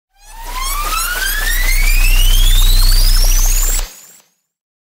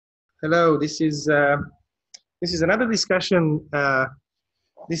Hello. This is another discussion.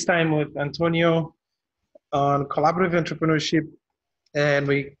 This time with Antonio on collaborative entrepreneurship, and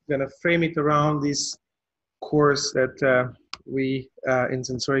we're gonna frame it around this course that we in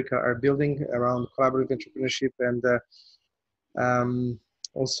Sensorica are building around collaborative entrepreneurship, and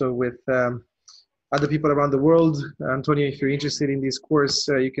also with other people around the world. Antonio, if you're interested in this course,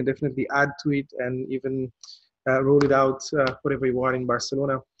 you can definitely add to it and even roll it out whatever you want in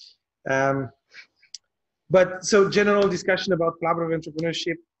Barcelona. Um, but so general discussion about collaborative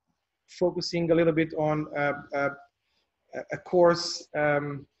entrepreneurship, focusing a little bit on a course, a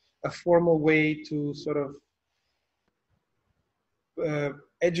formal way to sort of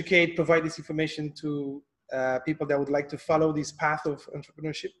educate, provide this information to people that would like to follow this path of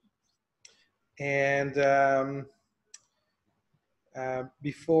entrepreneurship. And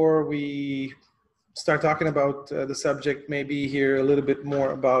before we start talking about the subject, maybe hear a little bit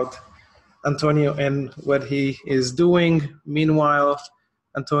more about Antonio and what he is doing. Meanwhile,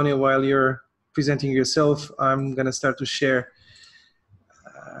 Antonio, while you're presenting yourself, I'm going to start to share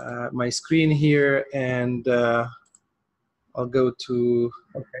my screen here, and I'll go to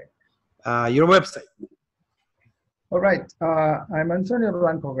your website. All right. I'm Antonio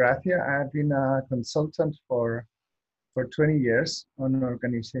Blanco Gracia. I've been a consultant for 20 years on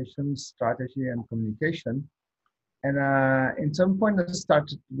organization strategy and communication. And in some point, I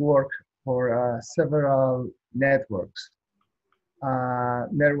started to work for several networks.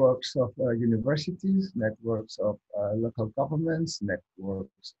 Networks of universities, networks of local governments,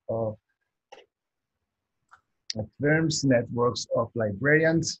 networks of firms, networks of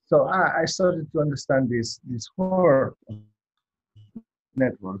librarians. So I started to understand this whole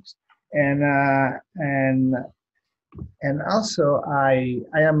networks, and also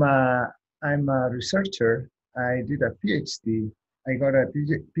I'm a researcher. I did a PhD. I got a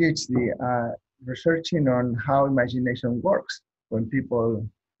PhD researching on how imagination works when people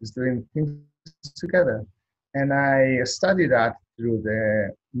is doing things together. And I study that through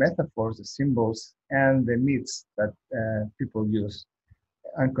the metaphors, the symbols, and the myths that people use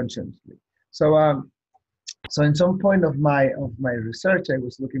unconsciously. So, so in some point of my research, I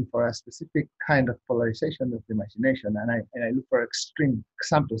was looking for a specific kind of polarization of the imagination, and I look for extreme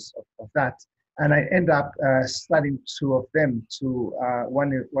examples of that. And I end up studying two of them.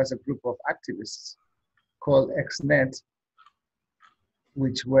 One was a group of activists called XNet,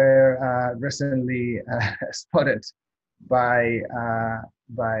 which were recently spotted by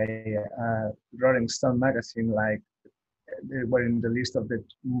Rolling Stone magazine. Like, they were in the list of the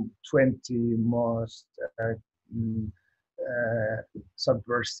 20 most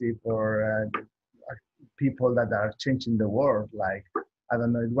subversive or people that are changing the world. Like, I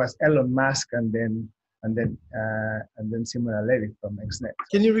don't know, it was Elon Musk and then Simona Levy from XNet.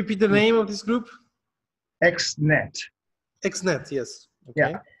 Can you repeat the name of this group? XNet. XNet, yes.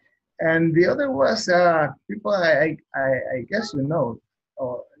 Okay. Yeah. And the other was people I guess you know,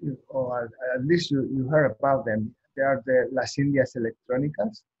 or at least you heard about them. They are the Las Indias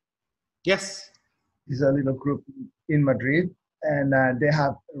Electrónicas. Yes. It's a little group in Madrid, and they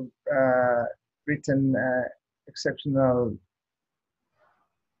have written exceptional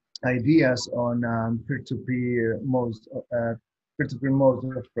ideas on peer-to-peer modes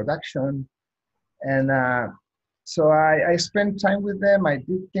of production. And so I spent time with them. I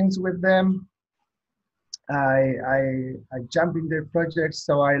did things with them. I jumped in their projects,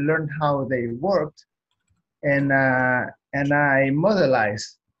 so I learned how they worked, and I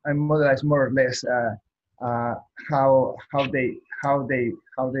modelized more or less how they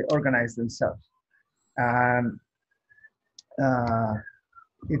organize themselves.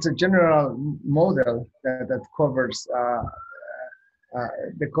 It's a general model that covers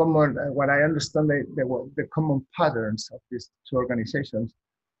the common, what I understand, the common patterns of these two organizations.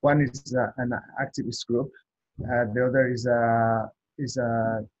 One is an activist group. The other is a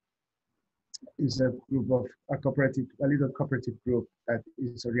group of a little cooperative group that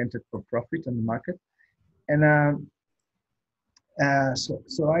is oriented for profit on the market. And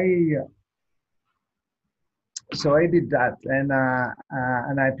so I did that, and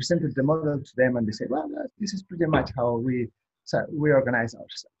I presented the model to them, and they said, well, this is pretty much how we organize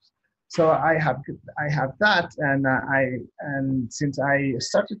ourselves. So I have that, and since I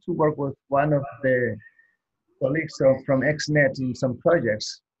started to work with one of the colleagues from XNet in some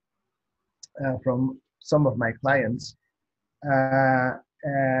projects, from some of my clients,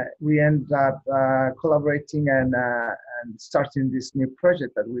 we end up collaborating and starting this new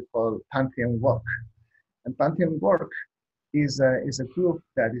project that we call Pantheon Work. And Pantheon Work is a group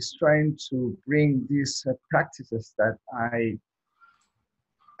that is trying to bring these practices that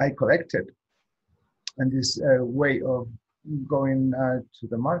I collected, and this way of going to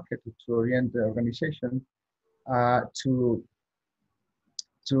the market to orient the organization to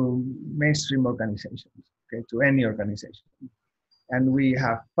mainstream organizations, okay, to any organization. And we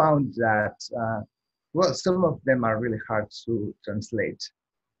have found that, well, some of them are really hard to translate,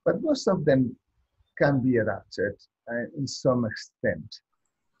 but most of them can be adapted in some extent.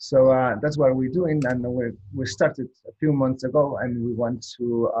 So that's what we're doing, and we started a few months ago, and we want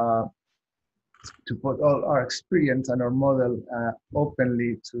to put all our experience and our model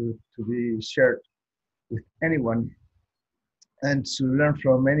openly to be shared with anyone, and to learn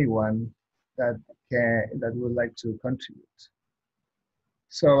from anyone that would like to contribute.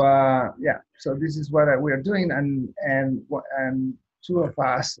 So yeah, so this is what we are doing, and two of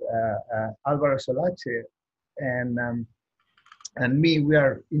us, Alvaro Solache and me, we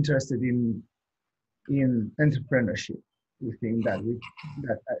are interested in entrepreneurship. We think that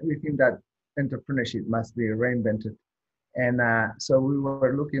entrepreneurship must be reinvented, and so we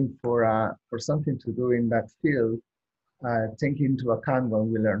were looking for something to do in that field, taking into account what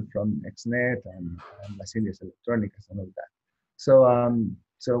we learned from XNet and Las Indias Electrónicas and all that.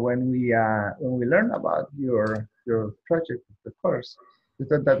 So when we learned about your project, the course, we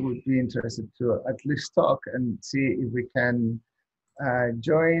thought that would be interested to at least talk and see if we can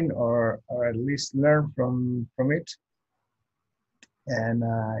join or at least learn from it. And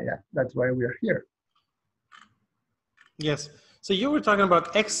yeah, that's why we are here. Yes. So you were talking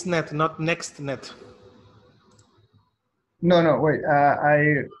about XNet, not NextNet. No, wait.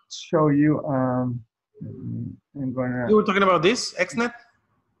 I show you. I'm gonna. You were talking about this XNet?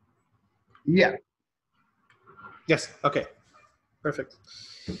 Yeah. Yes. Okay. Perfect.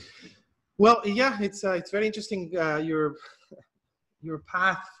 Well, yeah, it's very interesting. Your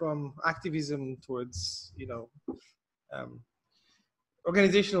path from activism towards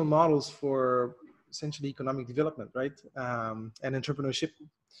organizational models for essentially economic development, right? And entrepreneurship.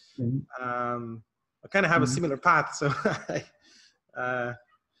 Mm-hmm. I kind of have a similar path, so I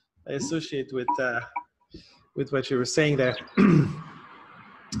associate with what you were saying there.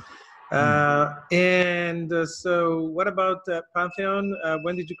 So what about Pantheon?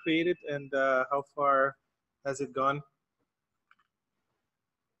 When did you create it, and how far has it gone?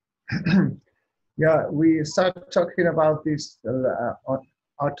 Yeah, we started talking about this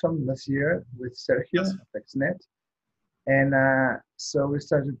autumn last year with Sergio of XNet, and so we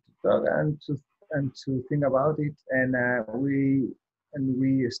started to talk and to think about it, and we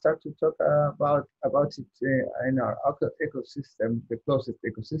started to talk about it in our ecosystem, the closest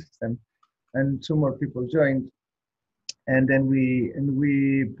ecosystem, and two more people joined, and then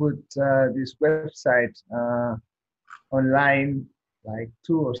we put this website online like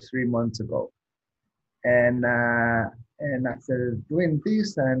 2 or 3 months ago, and after doing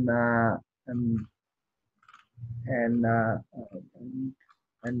this and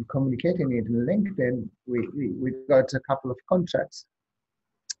communicating it in LinkedIn, we got a couple of contracts.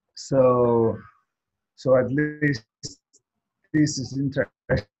 So at least this is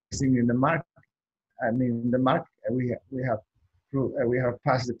interesting in the market. I mean, the market we have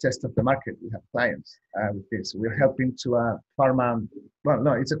passed the test of the market. We have clients with this. We're helping to a pharma. Well,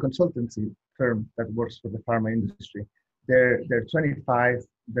 no, it's a consultancy firm that works for the pharma industry. They're 25.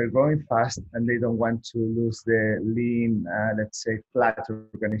 They're growing fast, and they don't want to lose the lean, let's say, flat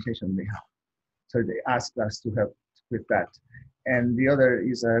organization they have. So they asked us to help with that. And the other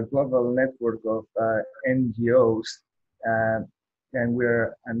is a global network of NGOs, and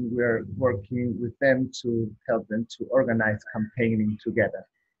we're working with them to help them to organize campaigning together.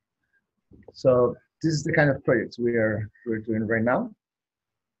 So this is the kind of projects we're doing right now,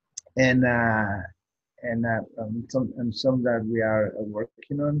 and some that we are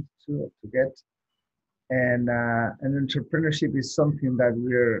working on to get. And entrepreneurship is something that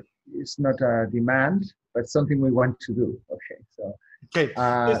it's not a demand, but something we want to do. Okay, so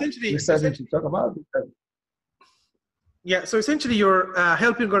we started to talk about it. Yeah, so essentially you're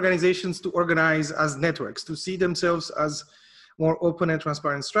helping organizations to organize as networks, to see themselves as more open and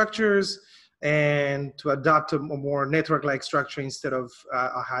transparent structures, and to adopt a more network-like structure instead of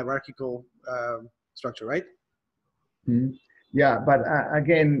a hierarchical structure, right? Mm-hmm. Yeah, but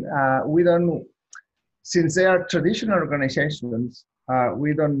again, we don't, since they are traditional organizations,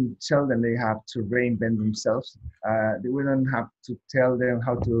 we don't tell them they have to reinvent themselves. We don't have to tell them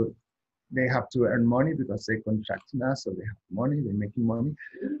they have to earn money because they contracted us, so they have money, they're making money.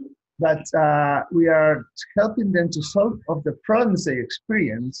 But we are helping them to solve of the problems they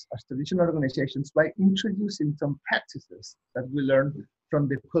experience as traditional organizations by introducing some practices that we learn from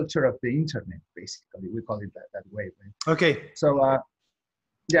the culture of the internet, basically. We call it that way. Right? Okay. So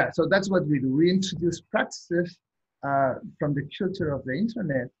Yeah, so that's what we do. We introduce practices from the culture of the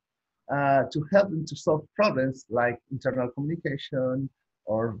internet to help them to solve problems like internal communication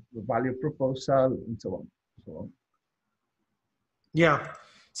or value proposal and so on. Yeah.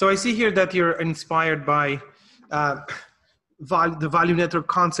 So I see here that you're inspired by the value network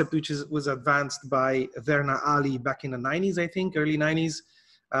concept, which was advanced by Verna Ali back in the 90s, I think, early 90s.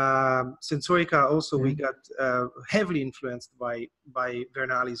 Sensorica also, we got heavily influenced by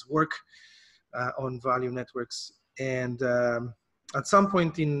Verna Ali's work on value networks. And at some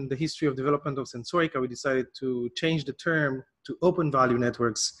point in the history of development of Sensorica, we decided to change the term to open value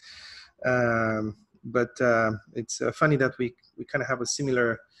networks. But it's funny that we kind of have a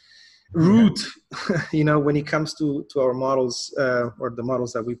similar root, you know, when it comes to our models or the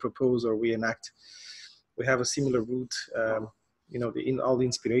models that we propose or we enact. We have a similar root, you know, in all the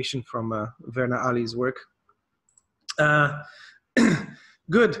inspiration from Verna Ali's work.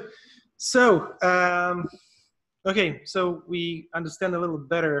 Good. So, okay, so we understand a little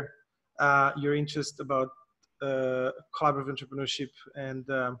better your interest about collaborative entrepreneurship and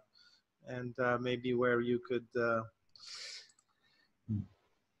maybe where you could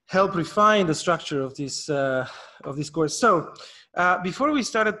help refine the structure of this course. So before we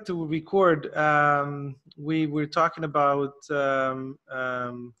started to record, we were talking about some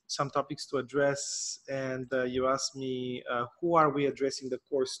topics to address, and you asked me who are we addressing the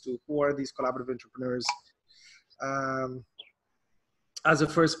course to? Who are these collaborative entrepreneurs? As a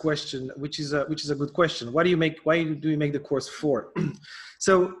first question, which is a good question. Why do you make the course for?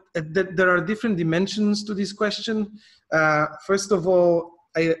 So there are different dimensions to this question. First of all,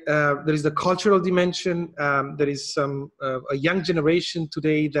 there is the cultural dimension. There is a young generation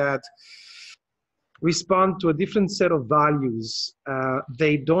today that respond to a different set of values.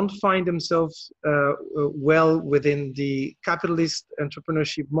 They don't find themselves well within the capitalist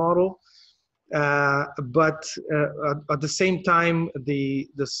entrepreneurship model. But at the same time, the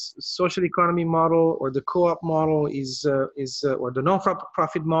social economy model or the co-op model or the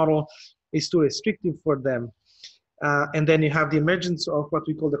non-profit model is too restrictive for them. And then you have the emergence of what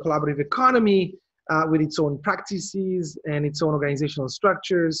we call the collaborative economy with its own practices and its own organizational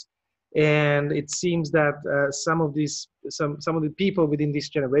structures. And it seems that some of the people within this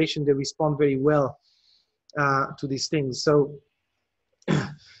generation, they respond very well to these things. So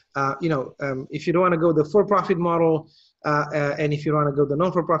if you don't want to go the for-profit model, and if you want to go the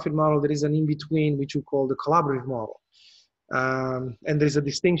non-for-profit model, there is an in-between, which we call the collaborative model. And there's a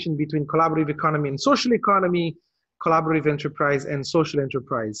distinction between collaborative economy and social economy, collaborative enterprise and social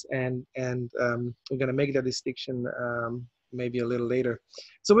enterprise. And we're going to make that distinction maybe a little later.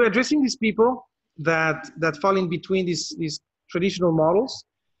 So we're addressing these people that fall in between these traditional models.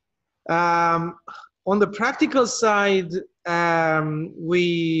 On the practical side,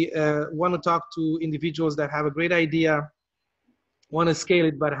 we want to talk to individuals that have a great idea, want to scale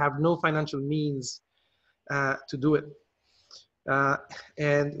it, but have no financial means to do it.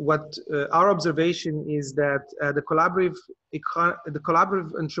 And what our observation is that the collaborative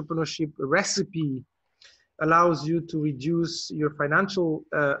entrepreneurship recipe allows you to reduce your financial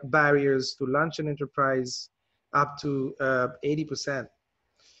barriers to launch an enterprise up to 80%.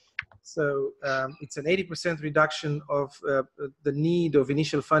 So it's an 80% reduction of the need of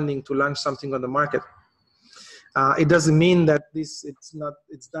initial funding to launch something on the market. It doesn't mean that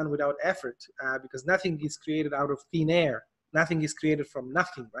it's done without effort, because nothing is created out of thin air. Nothing is created from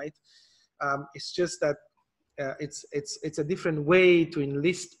nothing, right? It's just that it's a different way to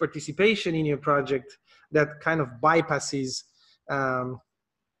enlist participation in your project that kind of bypasses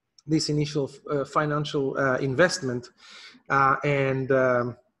this initial financial investment, and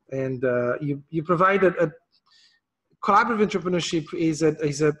you provide a collaborative entrepreneurship is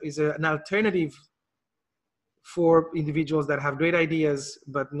an alternative for individuals that have great ideas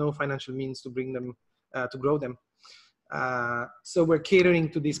but no financial means to bring them to grow them. So we're catering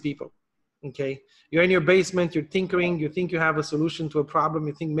to these people. Okay, you're in your basement, you're tinkering, you think you have a solution to a problem,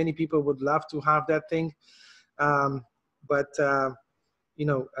 you think many people would love to have that thing, but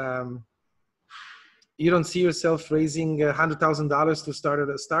you don't see yourself raising $100,000 to start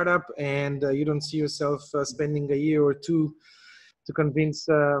a startup, and you don't see yourself spending a year or two to convince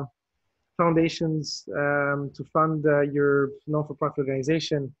foundations to fund your non-for-profit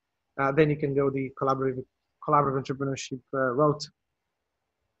organization. Then you can go the collaborative entrepreneurship route.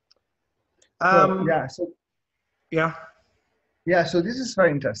 So this is very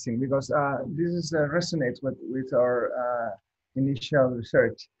interesting because this resonates with our initial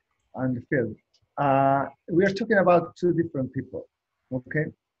research on the field. We are talking about two different people. Okay,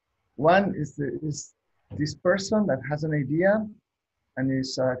 one is this person that has an idea and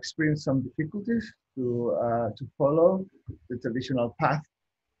he's experienced some difficulties to follow the traditional path,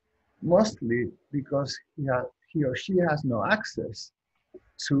 mostly because he or she has no access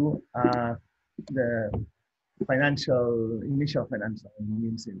to the initial financial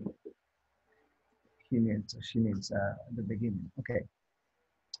means he needs or she needs at the beginning. Okay,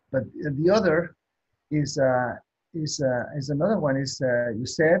 but the other is another one. You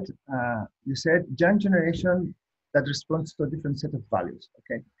said young generation that responds to a different set of values.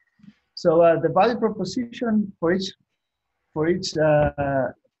 Okay, so the value proposition for each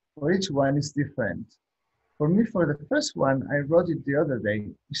one is different. For me, for the first one, I wrote it the other day.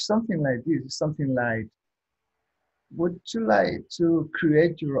 It's something like this. It's something like, would you like to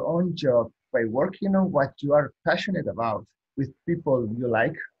create your own job by working on what you are passionate about with people you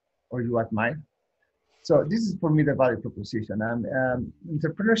like or you admire? So this is for me the value proposition. And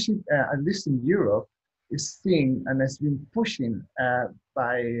entrepreneurship, at least in Europe, is seen and has been pushing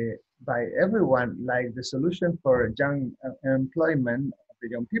by everyone like the solution for young employment of the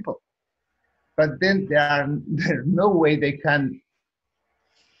young people. But then there's no way they can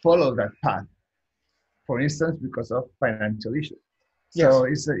follow that path. For instance, because of financial issues. So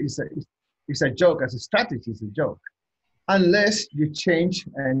Yes. it's a joke as a strategy. It's a joke. Unless you change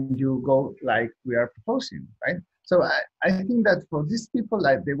and you go like we are proposing, right? So I think that for these people,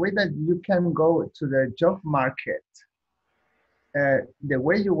 like the way that you can go to the job market, the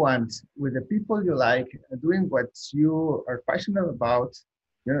way you want, with the people you like, doing what you are passionate about,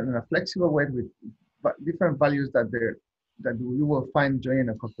 in a flexible way with different values that you will find joining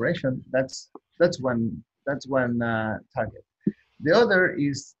a corporation. That's one target. The other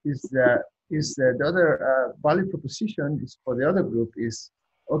the other value proposition is for the other group is,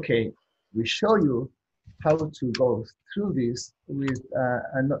 okay, we show you how to go through this with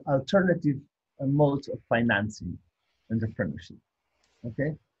an alternative mode of financing entrepreneurship.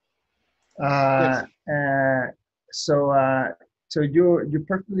 Okay. Yes. So you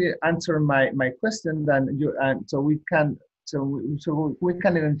perfectly answer my question. Then so we can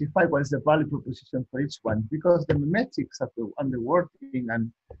identify what is the value proposition for each one, because the memetics of the wording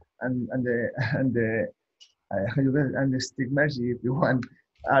and the stigmergy, if you want,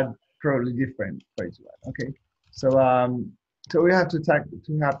 are probably different for each one. Okay, so we have to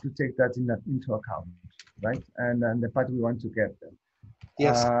take that into account, right? And the path we want to get them.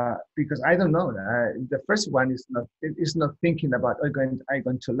 Yes. Because I don't know. The first one is not thinking about I'm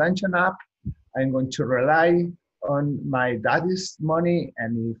going to launch an app. I'm going to rely on my daddy's money,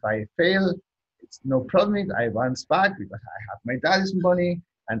 and if I fail, it's no problem. I bounce back because I have my daddy's money.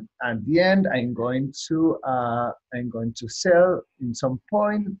 And at the end, I'm going to sell in some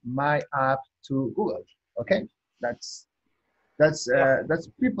point my app to Google. Okay, that's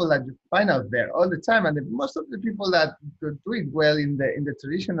people that you find out there all the time, and most of the people that do it well in the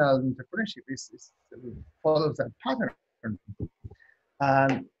traditional entrepreneurship is follows that pattern.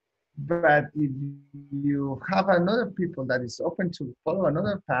 But if you have another people that is open to follow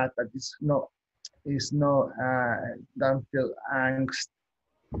another path that don't feel angst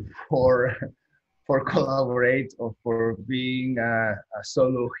for collaborate or for being a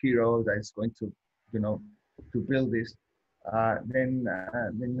solo hero that is going to to build this, then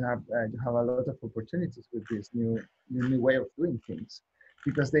you have a lot of opportunities with this new way of doing things,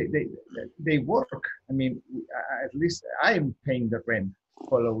 because they work. I mean, at least I'm paying the rent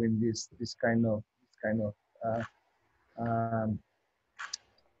following this kind of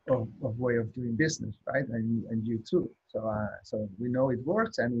way of doing business, right? And you too. So we know it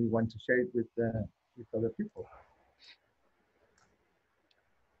works, and we want to share it with other people.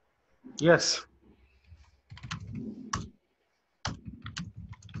 Yes.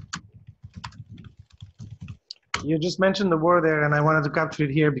 You just mentioned the word there, and I wanted to capture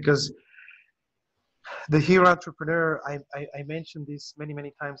it here because the hero entrepreneur, I mentioned this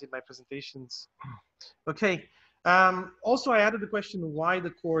many times in my presentations. Okay. Also, I added the question, why the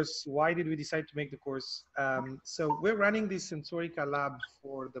course? Why did we decide to make the course? So we're running this Sensorica lab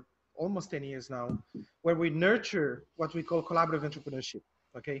for almost 10 years now, where we nurture what we call collaborative entrepreneurship.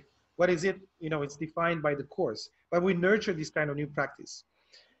 Okay. What is it? It's defined by the course, but we nurture this kind of new practice.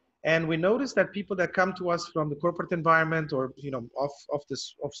 And we noticed that people that come to us from the corporate environment or of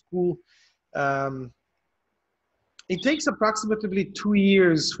school, it takes approximately 2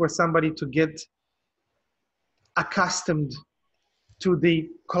 years for somebody to get accustomed to the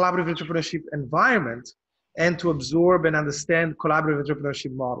collaborative entrepreneurship environment and to absorb and understand collaborative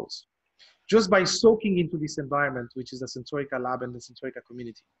entrepreneurship models, just by soaking into this environment, which is the Sensorica lab and the Sensorica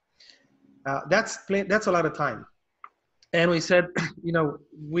community. That's a lot of time. And we said, you know,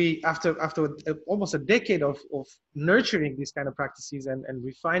 we after almost a decade of nurturing these kind of practices and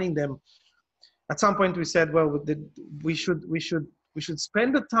refining them, at some point we said, well, we should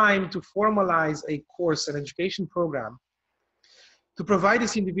spend the time to formalize a course, an education program, to provide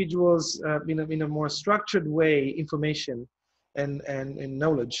these individuals in a more structured way information and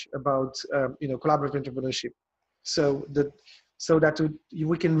knowledge about you know, collaborative entrepreneurship, so that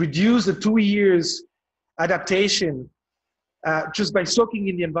we can reduce the 2 years adaptation just by soaking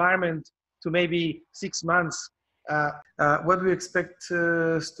in the environment to maybe 6 months. What do we expect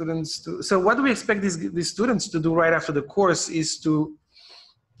students to? So what do we expect these students to do right after the course is to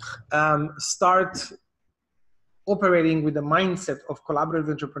start operating with the mindset of collaborative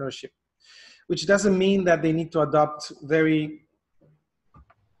entrepreneurship, which doesn't mean that they need to adopt very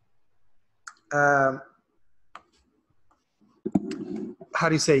how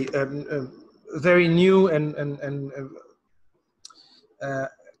do you say, very new and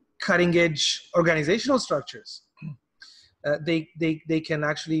cutting edge organizational structures. They can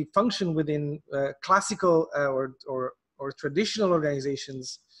actually function within classical or traditional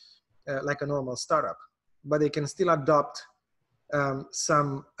organizations like a normal startup, but they can still adopt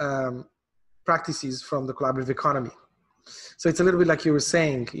some practices from the collaborative economy. So it's a little bit like you were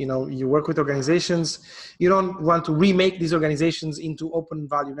saying, you know, you work with organizations, you don't want to remake these organizations into open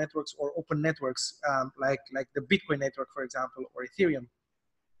value networks or open networks like the Bitcoin network, for example, or Ethereum.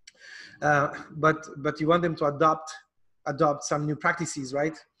 But you want them to adopt some new practices,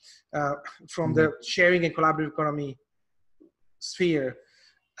 right? From the sharing and collaborative economy sphere.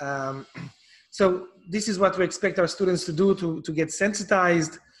 So this is what we expect our students to do, to get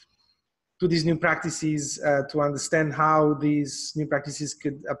sensitized to these new practices, to understand how these new practices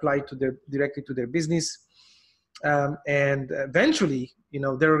could apply to directly to their business. And eventually, you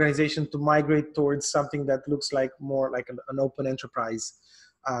know, their organization to migrate towards something that looks like more like an open enterprise,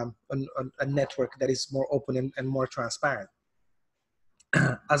 a network that is more open and more transparent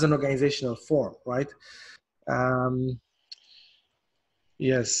as an organizational form, right?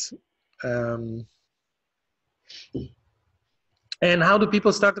 Yes. And how do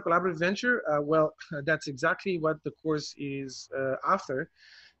people start a collaborative venture? Well, that's exactly what the course is after,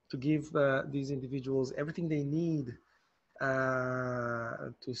 to give these individuals everything they need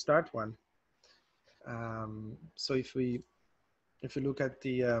to start one. So if we look at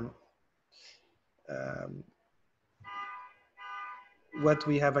the what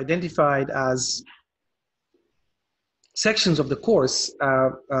we have identified as sections of the course,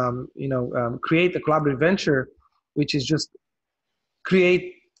 you know, create a collaborative venture, which is just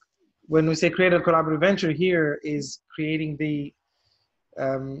create. When we say create a collaborative venture, here is creating the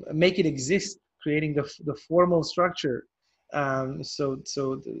make it exist, creating the formal structure. So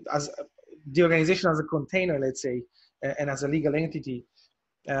as the organization as a container, let's say, and as a legal entity.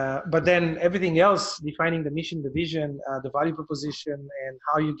 But then everything else, defining the mission, the vision, the value proposition, and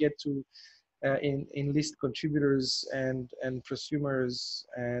how you get to enlist contributors and prosumers,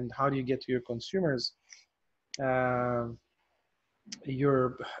 and how do you get to your consumers,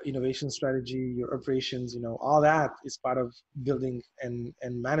 your innovation strategy, your operations, you know, all that is part of building and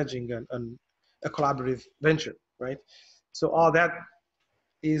managing a collaborative venture, right? So all that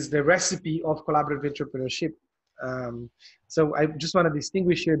is the recipe of collaborative entrepreneurship. So I just want to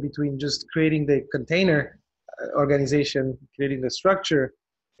distinguish here between just creating the container organization, creating the structure,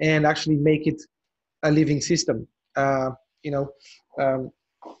 and actually make it a living system. You know,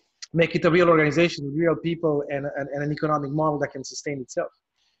 make it a real organization with real people and an economic model that can sustain itself.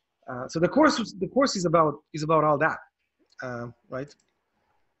 So the course is about all that, right?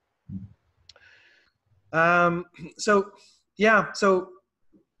 So yeah, so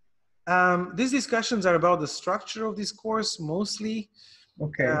these discussions are about the structure of this course mostly.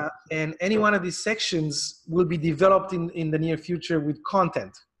 Okay. And any one of these sections will be developed in the near future with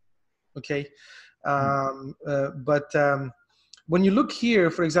content. Okay. But when you look here,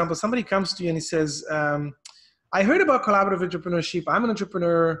 for example, somebody comes to you and he says, I heard about collaborative entrepreneurship. I'm an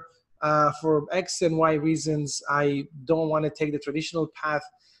entrepreneur for X and Y reasons. I don't want to take the traditional path.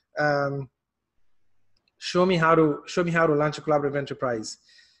 Show me how to launch a collaborative enterprise.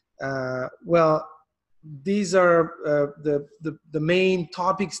 Well, these are the main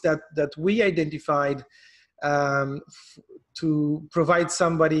topics that we identified to provide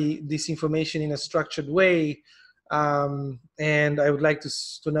somebody this information in a structured way. And I would like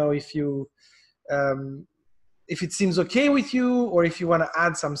to know if you if it seems okay with you, or if you want to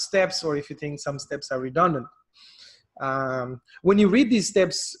add some steps, or if you think some steps are redundant. When you read these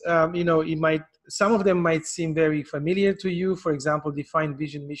steps, you know, it might some of them might seem very familiar to you. For example, define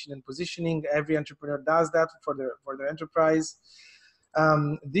vision, mission, and positioning. Every entrepreneur does that for their enterprise.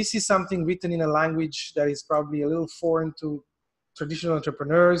 This is something written in a language that is probably a little foreign to traditional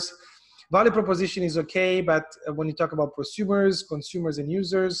entrepreneurs. Value proposition is okay, but when you talk about prosumers, consumers, and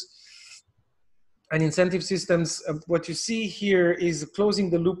users, and incentive systems, what you see here is closing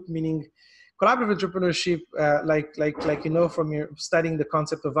the loop, meaning collaborative entrepreneurship, like you know from your studying the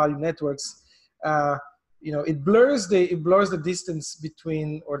concept of value networks. It blurs the distance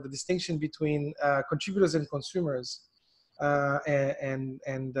between, or the distinction between contributors and consumers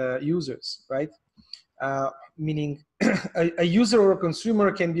and users, right? Meaning a user or a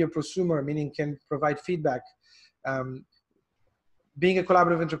consumer can be a prosumer, meaning can provide feedback. Being a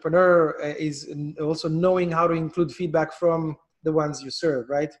collaborative entrepreneur is also knowing how to include feedback from the ones you serve,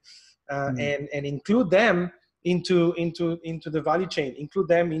 right? And include them into the value chain, include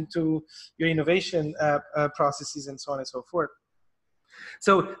them into your innovation processes, and so on and so forth.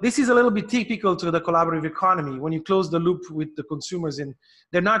 So this is a little bit typical to the collaborative economy. When you close the loop with the consumers, and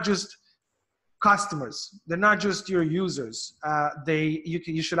they're not just customers, they're not just your users.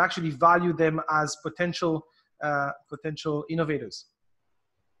 You should actually value them as potential innovators,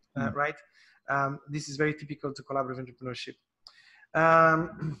 right? This is very typical to collaborative entrepreneurship.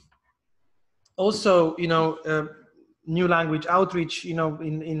 Also, new language outreach.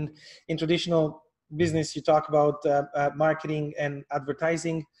 In traditional business, you talk about marketing and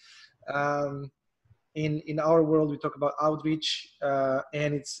advertising. In our world, we talk about outreach,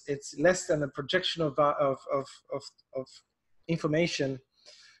 and it's less than a projection of information,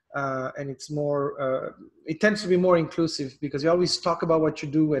 and it's more. It tends to be more inclusive, because you always talk about what you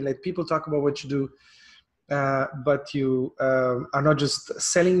do and let people talk about what you do. But you are not just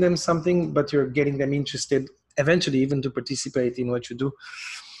selling them something, but you're getting them interested eventually even to participate in what you do.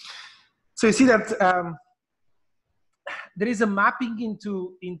 So you see that there is a mapping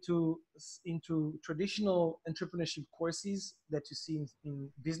into traditional entrepreneurship courses that you see in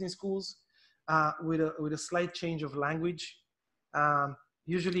business schools, with a slight change of language.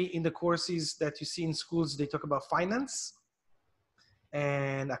 Usually in the courses that you see in schools, they talk about finance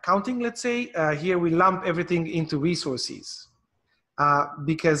and accounting, let's say. Here we lump everything into resources,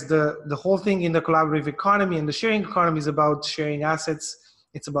 because the whole thing in the collaborative economy and the sharing economy is about sharing assets.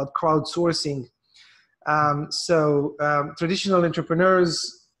 It's about crowdsourcing. Traditional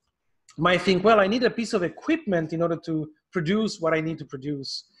entrepreneurs might think, well, I need a piece of equipment in order to produce what I need to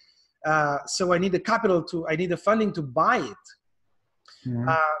produce. So I need I need the funding to buy it.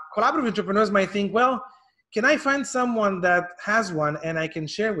 Collaborative entrepreneurs might think, well, can I find someone that has one and I can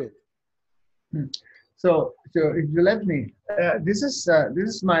share with? So if you let me, this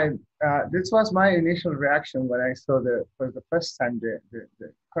was my initial reaction when I saw for the first time the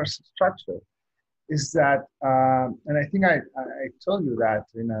course structure. Is that, and I think I told you that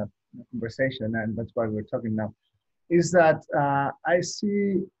in a conversation, and that's why we're talking now, is that I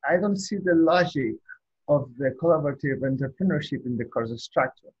don't see the logic of the collaborative entrepreneurship in the course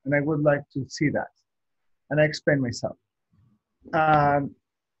structure, and I would like to see that. And I explain myself.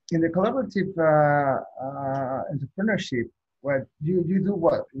 In the collaborative entrepreneurship, what you do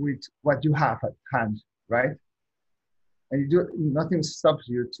with what you have at hand, right? And nothing stops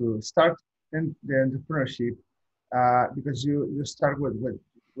you to start in the entrepreneurship, because you start with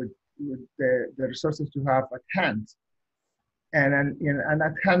the resources you have at hand, and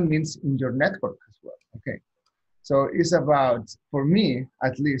at hand means in your network as well. Okay, so it's about, for me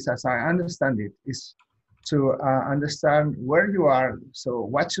at least, as I understand it, is to understand where you are. So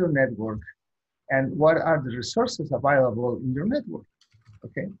what's your network, and what are the resources available in your network?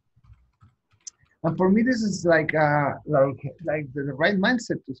 Okay. And for me, this is like the right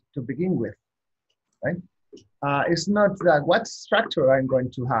mindset to begin with, right? It's not that what structure I'm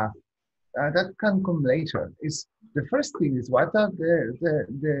going to have. That can come later. It's the first thing is what are the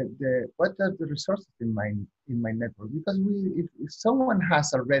resources in my network? Because if someone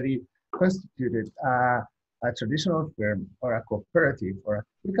has already constituted a traditional firm or a cooperative,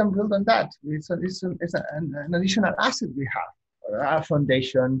 we can build on that. It's an additional asset we have. A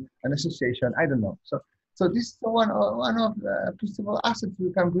foundation, an association, I don't know. So this is one of the principal assets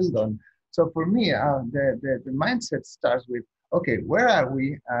we can build on. So for me, the mindset starts with, okay, where are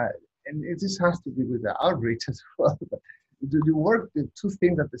we? And this has to be with the outreach as well. Do you work the two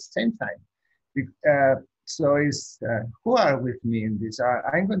things at the same time? So is who are with me in this?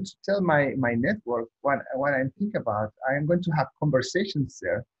 I'm going to tell my network what I think about. I'm going to have conversations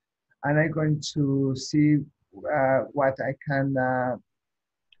there, and I'm going to see what I can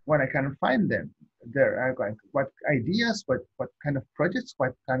find them there. What ideas, what kind of projects,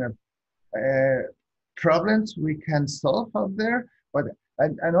 what kind of problems we can solve out there, but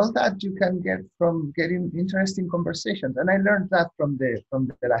and all that you can get from getting interesting conversations. And I learned that from the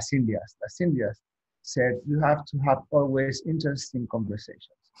Las Indias. Las Indias said you have to have always interesting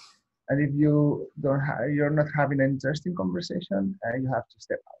conversations. And if you don't you're not having an interesting conversation, you have to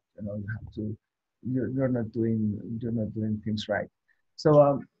step out. You know, you have to. You're not doing things right.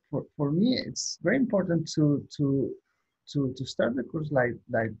 So for me, it's very important to start the course like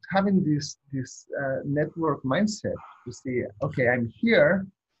having this network mindset to see, okay, I'm here,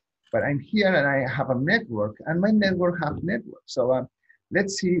 but I'm here and I have a network, and my network have network. So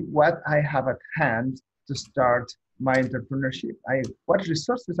let's see what I have at hand to start my entrepreneurship. What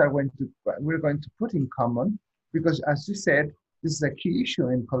resources we're going to put in common, because as you said, this is a key issue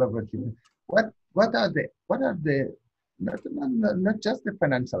in collaborative. What are the not just the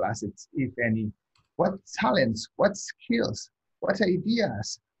financial assets, if any, what talents, what skills, what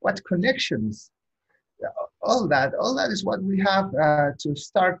ideas, what connections, all that is what we have to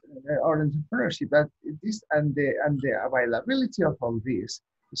start our entrepreneurship. That this and the availability of all this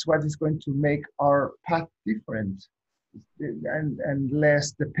is what is going to make our path different and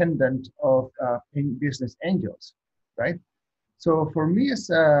less dependent of business angels, right? So for me, it's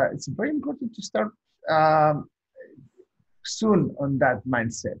very important to start soon on that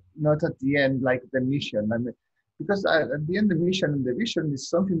mindset, not at the end like the mission. And because at the end, the mission and the vision is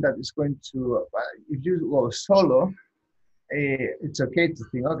something that is going to, if you go solo, it's okay to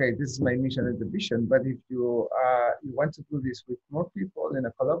think, okay, this is my mission and the vision. But if you want to do this with more people in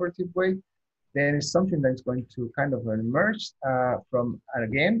a collaborative way, then it's something that's going to kind of emerge from,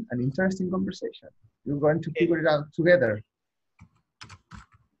 again, an interesting conversation. You're going to figure it out together.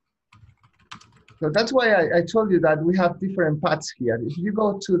 So that's why I told you that we have different paths here. If you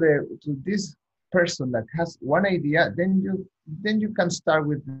go to this person that has one idea, then you can start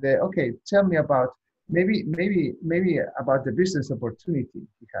with the, okay, tell me about maybe about the business opportunity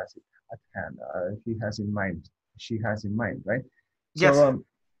he has at hand, he has in mind, she has in mind, right? Yes.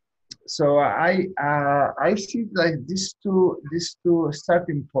 So I see like these two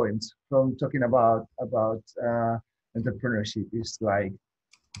starting points from talking about entrepreneurship is like,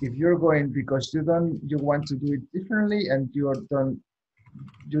 if you're going because you want to do it differently and you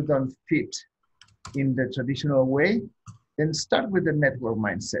don't fit in the traditional way, then start with the network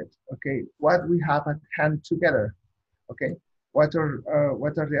mindset. Okay, what we have at hand together. Okay, what are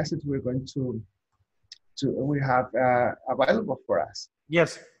the assets we're going to we have available for us.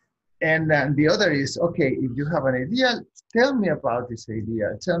 Yes. And then the other is, okay, if you have an idea, tell me about this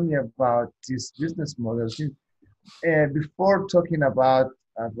idea. Tell me about this business model. Before talking about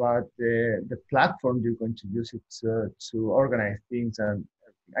the platform you're going to use it to organize things, and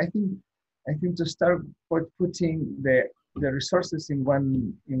I think to start putting the resources in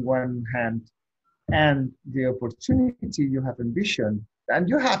one hand and the opportunity you have envisioned, and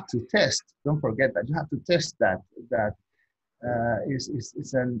you have to test. Don't forget that you have to test that is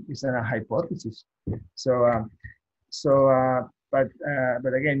a hypothesis.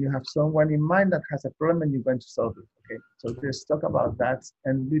 But again, you have someone in mind that has a problem and you're going to solve it. Okay, so let's talk about that.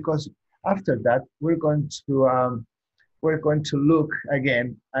 And because after that, we're going to look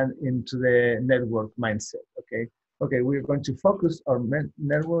again and into the network mindset. Okay, we're going to focus our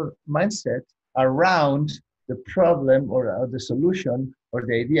network mindset around the problem or the solution or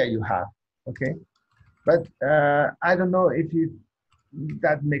the idea you have. Okay, but I don't know if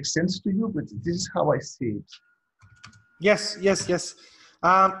that makes sense to you, but this is how I see it. Yes.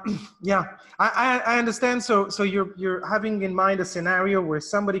 Yeah, I understand. So you're having in mind a scenario where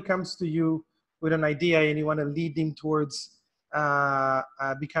somebody comes to you with an idea and you want to lead them towards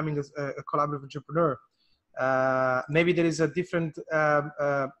becoming a collaborative entrepreneur. Maybe there is a different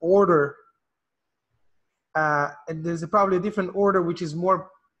order, and there's probably a different order which is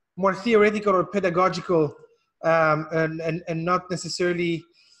more theoretical or pedagogical, and not necessarily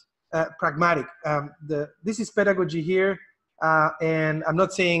pragmatic. This is pedagogy here, and I'm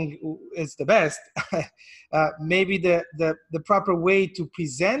not saying it's the best. Maybe the proper way to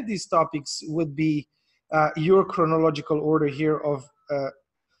present these topics would be your chronological order here of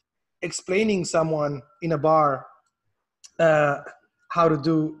explaining someone in a bar how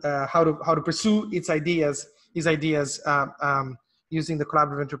to pursue his ideas using the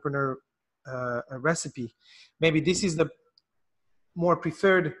collaborative entrepreneur recipe. Maybe this is the more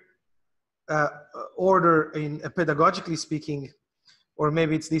preferred order in pedagogically speaking, or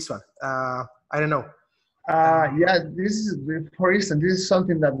maybe it's this one. I don't know. Yeah, this is, for instance, this is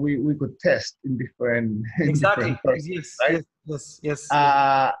something that we could test in different exactly. Persons, right? Yes.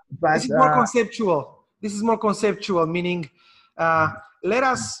 But this is more conceptual. This is more conceptual, meaning let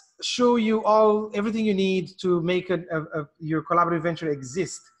us show you everything you need to make your collaborative venture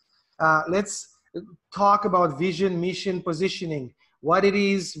exist. Let's talk about vision, mission, positioning. What it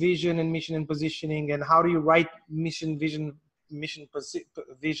is, vision and mission and positioning, and how do you write mission, vision, mission,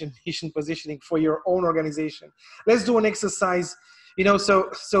 mission, positioning for your own organization. Let's do an exercise, so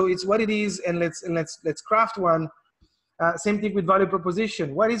it's what it is, and let's craft one. Same thing with value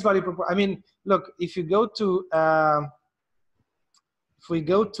proposition. What is value proposition? I mean, look, if we go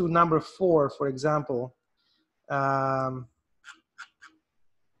to number 4, for example,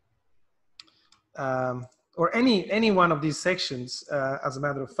 or any one of these sections, as a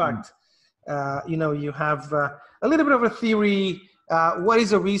matter of fact, you have a little bit of a theory. What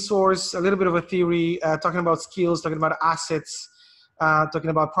is a resource? A little bit of a theory, talking about skills, talking about assets, talking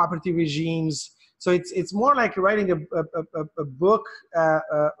about property regimes. So it's more like writing a book,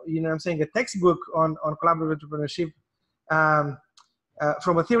 I'm saying, a textbook on collaborative entrepreneurship,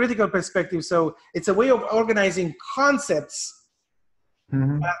 from a theoretical perspective. So it's a way of organizing concepts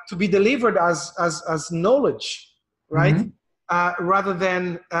to be delivered as knowledge, right? Rather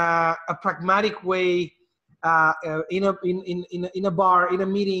than a pragmatic way, in a bar, in a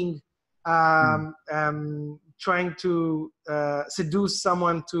meeting, trying to seduce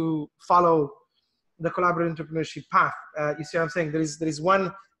someone to follow the collaborative entrepreneurship path. You see what I'm saying? There is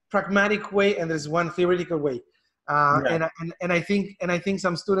one pragmatic way and there's one theoretical way. And I think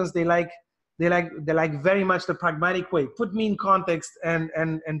some students, they like very much the pragmatic way. Put me in context and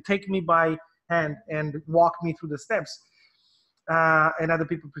take me by hand and walk me through the steps. And other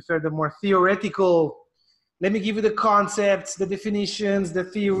people prefer the more theoretical. Let me give you the concepts, the definitions, the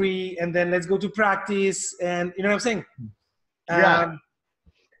theory, and then let's go to practice. And you know what I'm saying?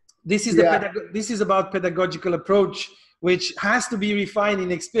 This is about pedagogical approach, which has to be refined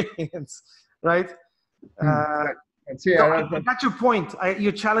in experience, right? I got your point.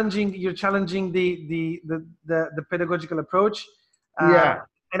 You're challenging the pedagogical approach.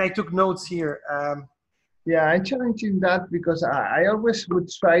 And I took notes here. I'm challenging that because I always would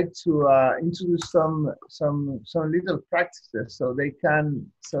try to introduce some little practices so they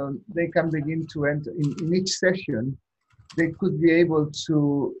can begin to enter in each session. They could be able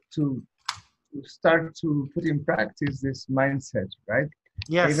to start to put in practice this mindset, right?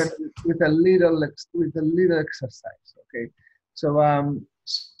 Yes. Even with a little exercise. Okay.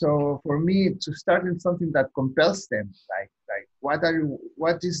 So for me to start in something that compels them, like what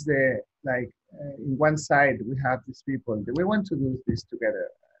is the in one side we have these people. We want to do this together.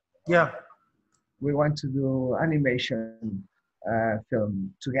 Yeah. We want to do animation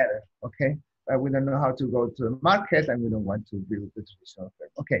film together. Okay. We don't know how to go to the market and we don't want to build the traditional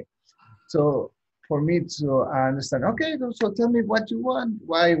film. Okay. So for me to understand, okay, so tell me what you want,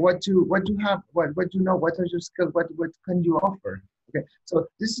 what you have, what you know, what are your skills, what can you offer? Okay. So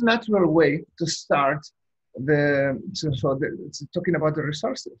this is a natural way to start talking about the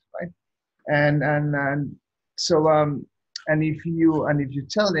resources, right? And if you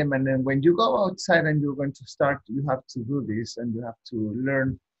tell them, and then when you go outside and you're going to start, you have to do this, and you have to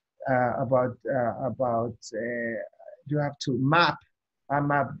learn you have to map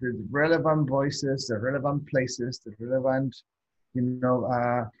the relevant voices, the relevant places, the relevant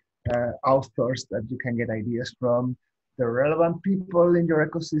authors that you can get ideas from, the relevant people in your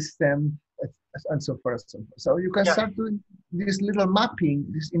ecosystem, and so forth. So you can start doing this little mapping,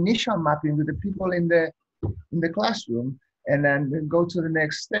 this initial mapping with the people in the classroom, and then go to the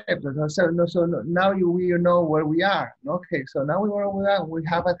next step. So now we know where we are. Okay, so now we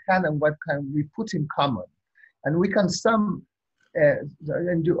have at hand, and what can we put in common, and we can sum,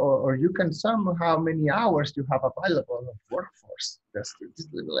 you can sum how many hours you have available of workforce. That's this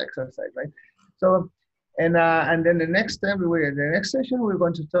little exercise, right? So. And then the next session, we're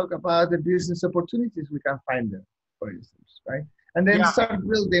going to talk about the business opportunities we can find there, for instance, right? And then start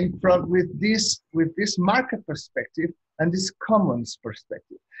building with this market perspective and this commons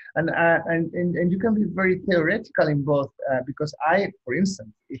perspective. And you can be very theoretical in both, because for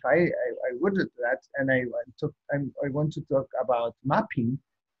instance, if I would do that and I want to talk about mapping,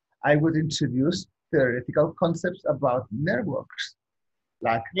 I would introduce theoretical concepts about networks,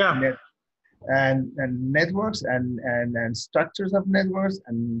 like and networks and structures of networks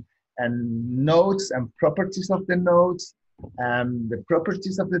and nodes and properties of the nodes and the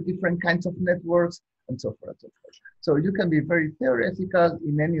properties of the different kinds of networks and so forth and so forth. So you can be very theoretical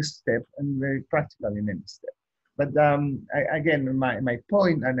in any step and very practical in any step. But again, my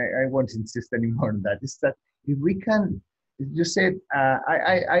point, and I won't insist anymore on that, is that if we can, you said,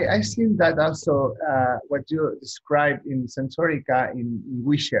 I seen that also what you described in Sensorica in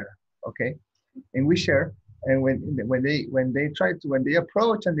WeShare, okay? In WeShare, And when they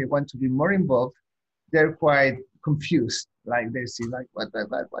approach and they want to be more involved, they're quite confused. Like they see like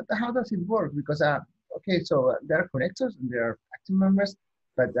how does it work? Because okay, so there are connectors and there are active members,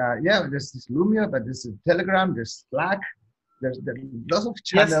 but yeah, there's this Lumio, but there's Telegram, there's Slack, there's lots of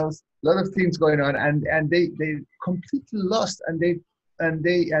Yes. channels, a lot of things going on, and they completely lost, and they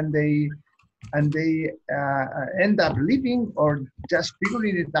end up leaving or just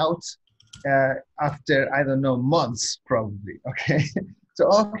figuring it out after, I don't know, months probably. Okay. So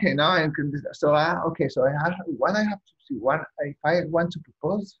okay, now I'm so okay. So I have what I have to see. One, if I want to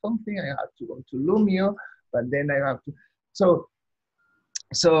propose something, I have to go to Lumio, but then I have to.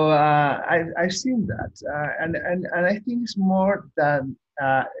 So I've seen that, and I think it's more than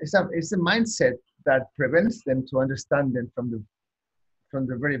it's a mindset that prevents them to understand them from the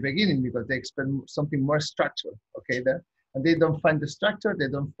very beginning, because they expect something more structured. Okay, there, and they don't find the structure, they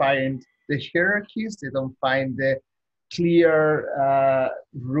don't find the hierarchies, they don't find the clear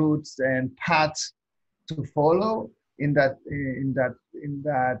routes and paths to follow in that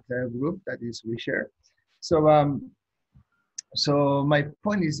group that is we share. So my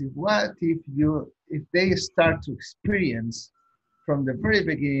point is, what if they start to experience from the very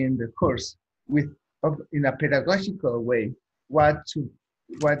beginning the course in a pedagogical way what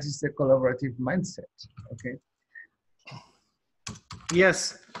is the collaborative mindset? Okay.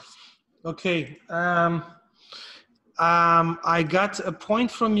 Yes. Okay. I got a point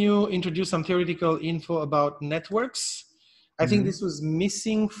from you, introduce some theoretical info about networks. I think this was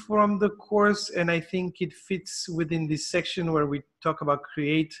missing from the course, and I think it fits within this section where we talk about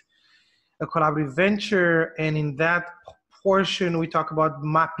create a collaborative venture. And in that portion, we talk about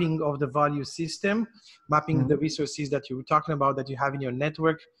mapping of the value system, mapping the resources that you were talking about that you have in your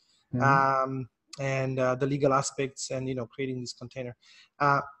network, and the legal aspects, and creating this container.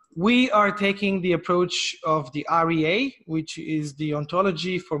 We are taking the approach of the REA, which is the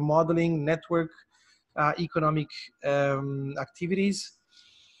ontology for modeling network economic activities.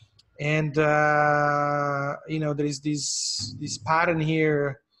 And there is this pattern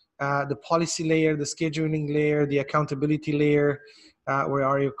here, the policy layer, the scheduling layer, the accountability layer, where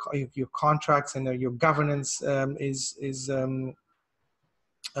are your contracts and your governance is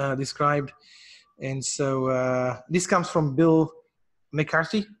described. And so this comes from Bill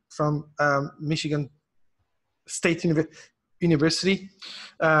McCarthy from Michigan State University.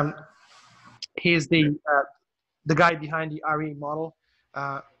 He is the guy behind the REA model,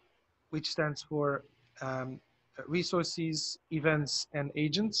 which stands for resources, events, and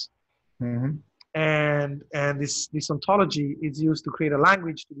agents. And this ontology is used to create a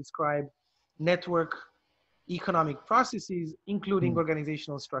language to describe network economic processes, including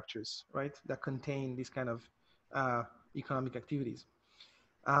organizational structures, right, that contain these kind of economic activities.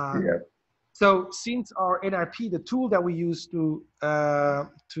 So since our NRP, the tool that we use to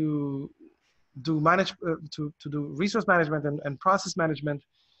do resource management and process management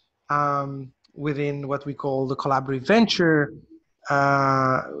within what we call the collaborative venture,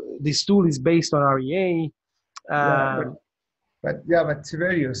 this tool is based on REA. But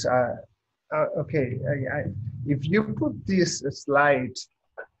Tiberius, okay, if you put this slide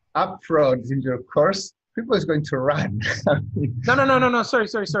up front in your course, people is going to run. No. Sorry.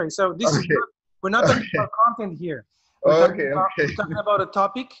 So this is we're not talking about content here. We're talking about a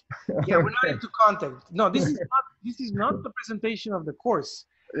topic. Yeah, we're not into content. No, this is not the presentation of the course.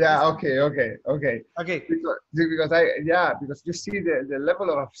 Yeah. Okay. Because you see the level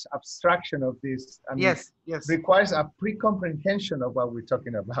of abstraction of this. I mean, yes. Requires a pre-comprehension of what we're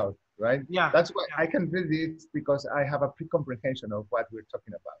talking about, right? Yeah. That's why I can read it, because I have a pre-comprehension of what we're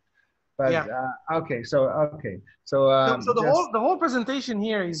talking about. But so the whole presentation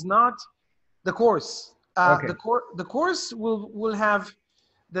here is not the course. The course will have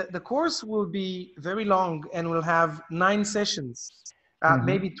the course will be very long and will have 9 sessions.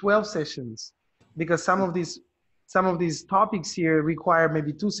 Maybe 12 sessions, because some of these topics here require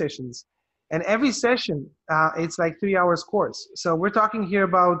maybe 2 sessions, and every session it's like 3 hours course. So we're talking here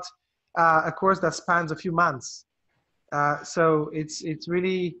about a course that spans a few months. So it's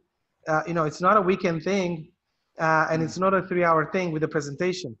really it's not a weekend thing, and it's not a 3-hour thing with a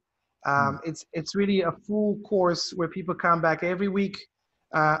presentation. It's really a full course where people come back every week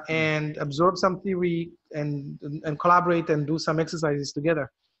and absorb some theory and collaborate and do some exercises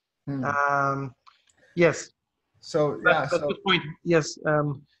together. Yes. So that's a good point. Yes.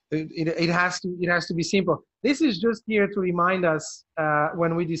 It has to be simple. This is just here to remind us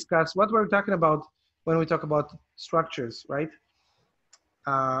when we discuss what we're talking about when we talk about structures, right?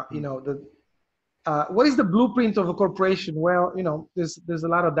 What is the blueprint of a corporation? Well, there's a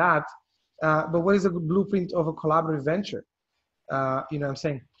lot of that. but what is a blueprint of a collaborative venture? You know what I'm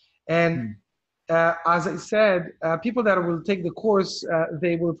saying? And as I said, people that will take the course,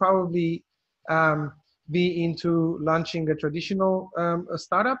 they will probably be into launching a traditional a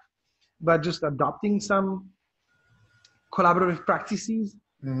startup, but just adopting some collaborative practices.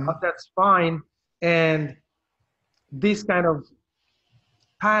 That's fine. And this kind of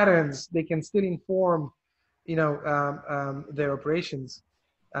patterns, they can still inform, you know, their operations,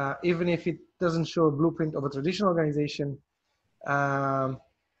 even if it doesn't show a blueprint of a traditional organization.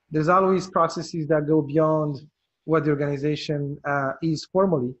 There's always processes that go beyond what the organization is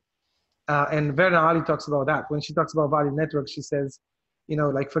formally. And Verna Ali talks about that. When she talks about value network, she says, you know,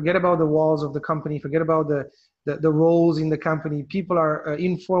 like, forget about the walls of the company, forget about the roles in the company. People are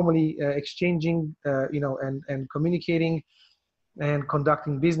informally exchanging, you know, and communicating and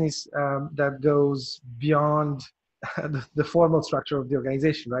conducting business that goes beyond the formal structure of the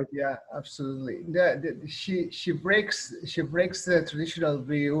organization, right? Yeah, absolutely. She breaks the traditional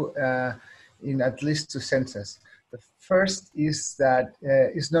view in at least two senses. The first is that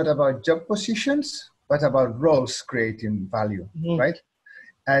it's not about job positions, but about roles creating value, right?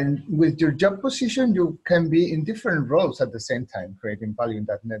 And with your job position, you can be in different roles at the same time, creating value in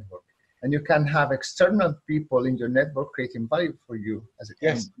that network. And you can have external people in your network creating value for you as a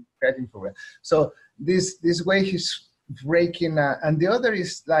team, creating for you. So this way he's breaking, and the other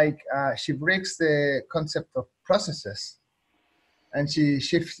is like she breaks the concept of processes, and she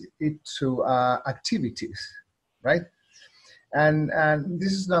shifts it to activities, right? And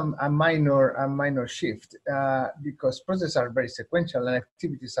this is a minor shift because processes are very sequential and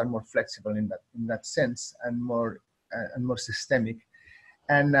activities are more flexible in that sense and more systemic.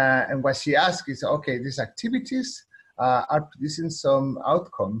 And what she asks is, okay, these activities are producing some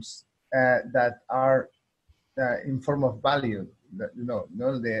outcomes that are in form of value.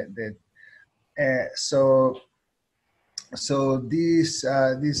 So these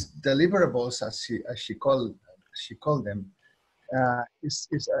deliverables, as she called them,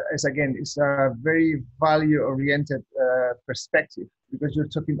 is again, it's a very value-oriented perspective, because you're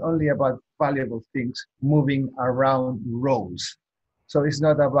talking only about valuable things moving around roles. So it's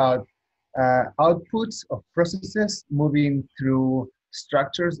not about outputs of processes moving through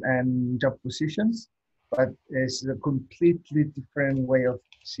structures and job positions, but it's a completely different way of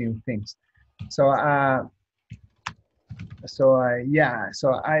seeing things. So I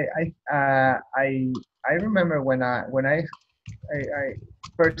remember when I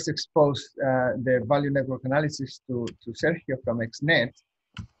first exposed the value network analysis to Sergio from XNet,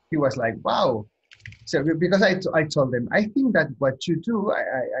 he was like, wow. So because I told them, I think that what you do,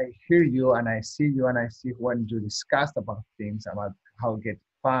 I hear you and I see you and I see when you discuss about things, about how to get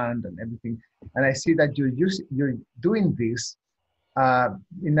fund and everything. And I see that you're doing this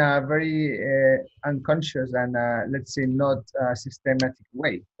in a very unconscious and let's say not systematic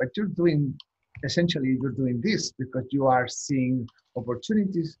way, but you're doing this because you are seeing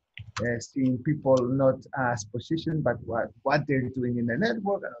opportunities, seeing people not as positioned, but what they're doing in the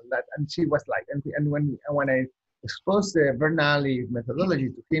network and all that. And she was like, and when I exposed the Bernali methodology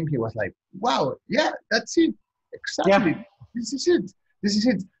to him, he was like, wow, yeah, that's it, exactly. Yeah. This is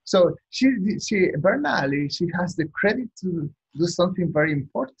it. So Bernali, she has the credit to do something very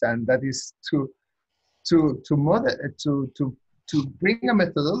important, that is to bring a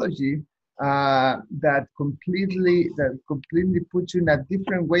methodology that completely puts you in a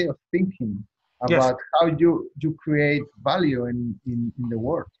different way of thinking about how you create value in the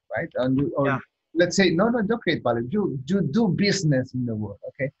world, right? Let's say don't create value. You do business in the world.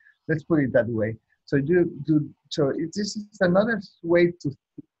 Okay, let's put it that way. So this is another way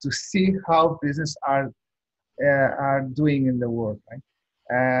to see how business are doing in the world, right?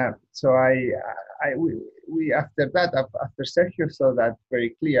 So we after that, after Sergio saw that very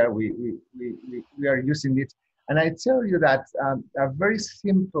clear, we are using it. And I tell you that a very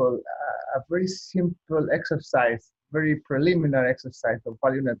simple exercise, very preliminary exercise of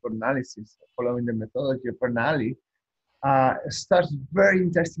value network analysis, following the methodology of Bernali, starts very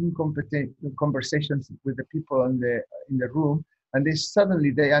interesting conversations with the people in the room, and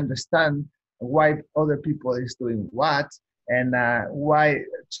they understand why other people is doing what, and why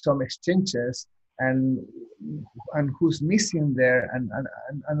some exchanges and who's missing there, and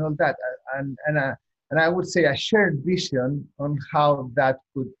all that, and I would say a shared vision on how that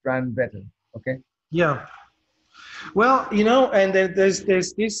could run better. Okay. Yeah. Well, you know, and there's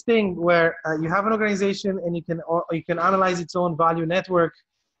this thing where you have an organization and you can analyze its own value network,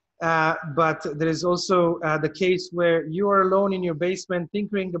 but there is also the case where you are alone in your basement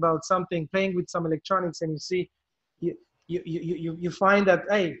thinking about something, playing with some electronics, and you you find that,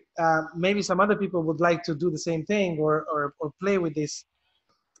 hey, maybe some other people would like to do the same thing or play with this,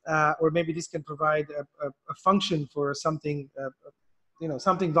 or maybe this can provide a function for something,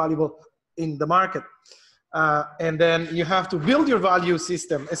 something valuable in the market. And then you have to build your value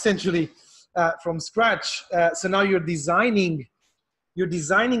system essentially from scratch. So now you're designing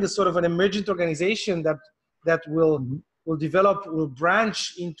a sort of an emergent organization that will develop, will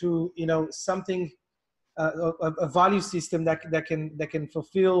branch into something, a value system that can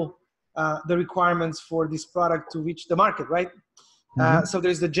fulfill the requirements for this product to reach the market, right? So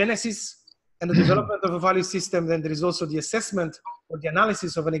there's the genesis and the development of a value system. Then there is also the assessment or the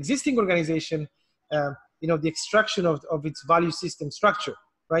analysis of an existing organization, the extraction of its value system structure,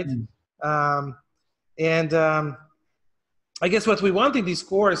 right? I guess what we want in this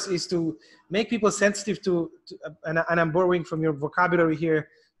course is to make people sensitive to and I'm borrowing from your vocabulary here,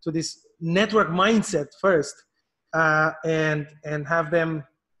 to this network mindset first, and have them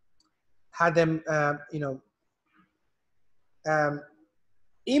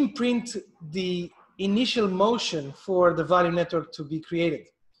imprint the initial motion for the value network to be created.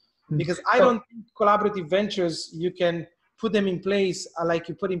 Because I don't think collaborative ventures, you can put them in place like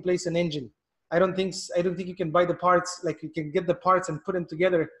you put in place an engine. I don't think you can buy the parts, like you can get the parts and put them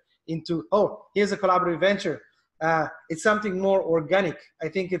together into, oh, here's a collaborative venture. It's something more organic. I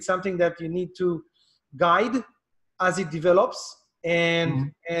think it's something that you need to guide as it develops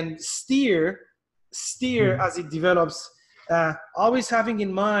and steer as it develops, always having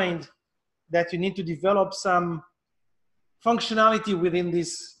in mind that you need to develop some functionality within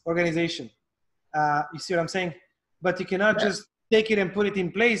this organization. You see what I'm saying? But you cannot just take it and put it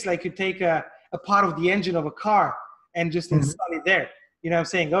in place like you take a part of the engine of a car and just install it there. You know what I'm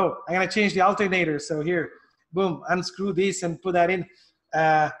saying? Oh, I'm going to change the alternator. So here, boom, unscrew this and put that in.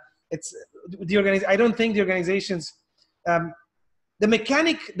 It's the I don't think the organizations, the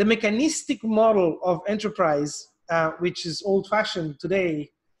mechanistic model of enterprise, which is old fashioned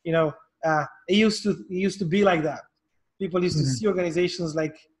today, it used to be like that. People used to see organizations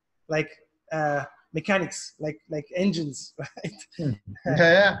like mechanics, like engines, right?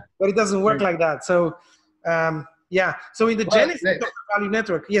 But it doesn't work like that. So, So in the genesis of the value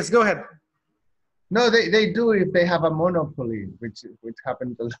network, yes, go ahead. No, they do if they have a monopoly, which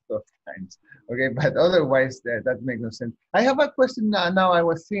happens a lot of times. Okay, but otherwise that makes no sense. I have a question now. I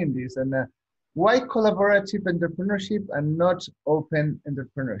was seeing this, and why collaborative entrepreneurship and not open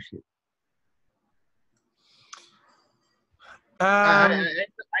entrepreneurship? I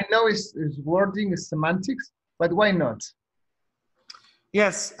know it's wording, it's semantics, but why not?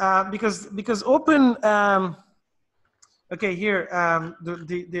 Yes, because open. Okay, here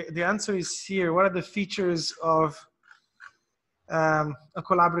the answer is here. What are the features of a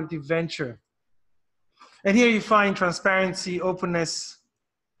collaborative venture? And here you find transparency, openness,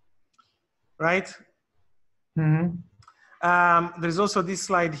 right? There's also this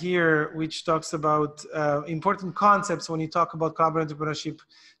slide here which talks about important concepts when you talk about collaborative entrepreneurship: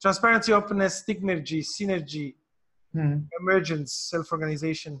 transparency, openness, synergy, emergence,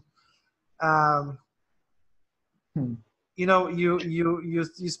 self-organization. You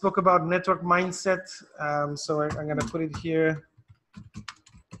spoke about network mindset, so I'm going to put it here.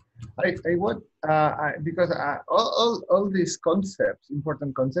 Because all these concepts,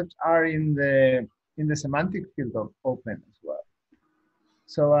 important concepts, are in the semantic field of open as well.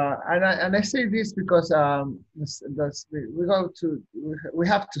 So and I say this because we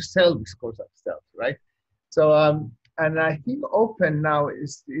have to sell this course ourselves, right? So and I think open now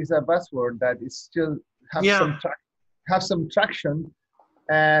is a buzzword that is still have some traction.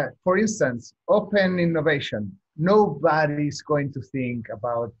 For instance, open innovation. Nobody's going to think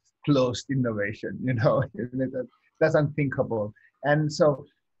about closed innovation. That's unthinkable. And so,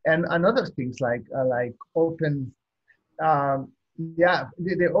 and other things like open.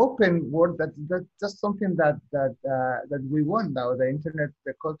 The open word, that's just something that we want now. The internet,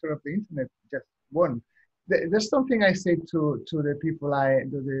 the culture of the internet just won. There's something I say to the people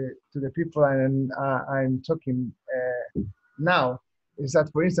I'm talking now, is that,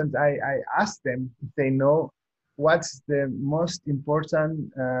 for instance, I ask them if they know what's the most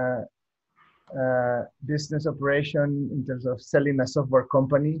important business operation in terms of selling a software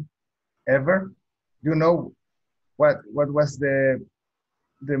company ever. You know what was the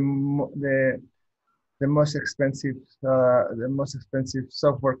most expensive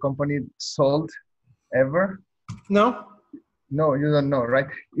software company sold ever? No, you don't know, right?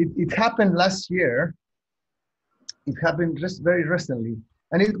 It happened last year. It happened just very recently,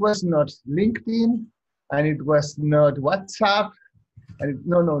 and it was not LinkedIn, and it was not WhatsApp, and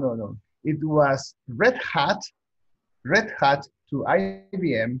no. It was Red Hat Red Hat to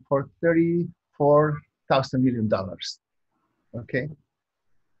IBM for $34,000 million. Okay,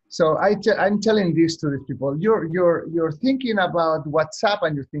 so I'm telling this to these people. You're thinking about WhatsApp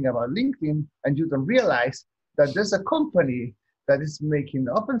and you're thinking about LinkedIn, and you don't realize that there's a company that is making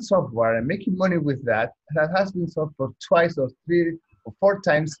open software and making money with that has been sold for twice or three or four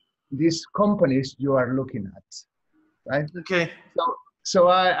times these companies you are looking at, right? Okay. So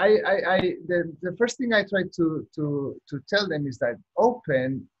the first thing I try to tell them is that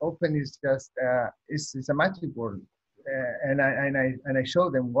open is just is a magic word, and I show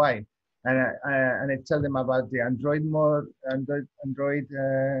them why, and I tell them about the Android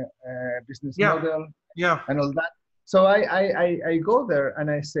business Yeah. model Yeah. and all that. So I go there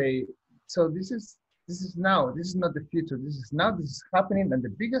and I say, so this is now. This is not the future. This is now. This is happening, and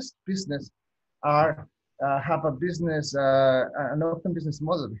the biggest business are have a business, an open business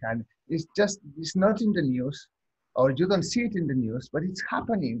model behind. It's not in the news, or you don't see it in the news, but it's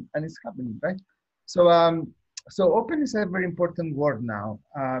happening, and it's happening, right? So so open is a very important word now,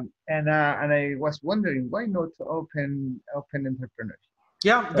 and I was wondering why not open entrepreneurship.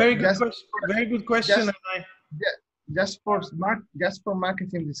 Yeah. So Very good question. Very good question. just yeah, just for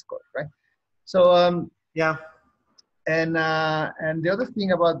marketing discourse, right? So Yeah. and the other thing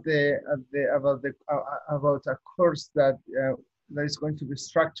about about a course that that is going to be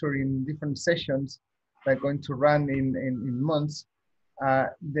structured in different sessions that are going to run in months.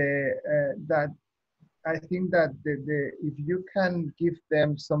 That I think that if you can give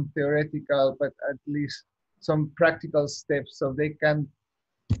them some theoretical, but at least some practical steps, so they can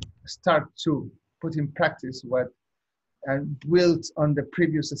start to put in practice what and build on the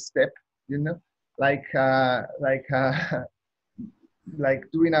previous step, you know, like like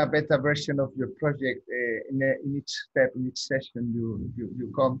doing a beta version of your project in each step, in each session you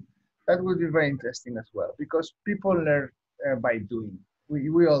come. That would be very interesting as well, because people learn by doing.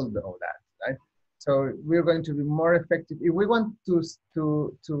 We all know that, right? So we're going to be more effective if we want to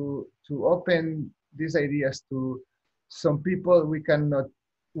open these ideas to some people. We cannot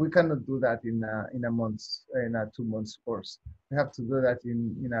do that in a month, in a 2 months course. We have to do that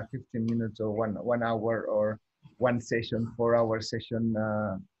in a 15 minutes or 1 hour or one session, 4 hour session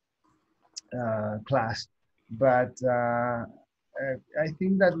class. But I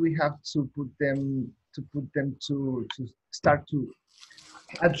think that we have to put them to start to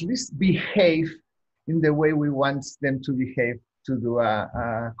at least behave in the way we want them to behave to do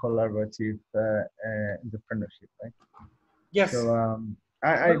a collaborative entrepreneurship, right? Yes. So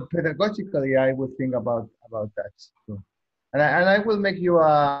I pedagogically I would think about that too. And I will make you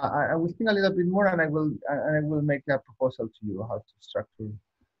I will think a little bit more, and I will make a proposal to you how to structure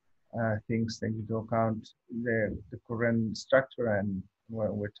things, take into account the current structure and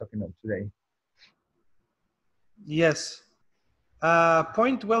what we're talking about today. Yes.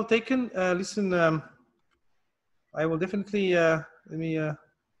 Point well taken. Listen, I will definitely let me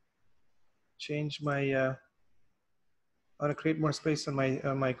change my. I want to create more space on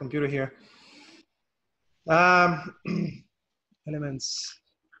my computer here. Elements.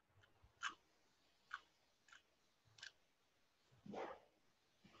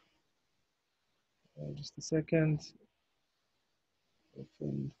 Just a second.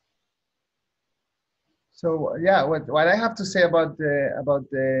 Open. So yeah, what I have to say about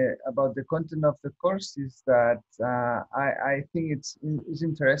the content of the course is that I think it's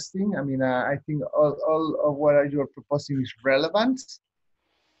interesting. I mean, I think all of what you're proposing is relevant.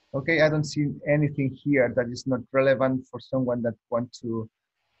 Okay, I don't see anything here that is not relevant for someone that want to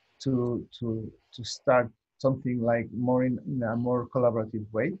start something like more in a more collaborative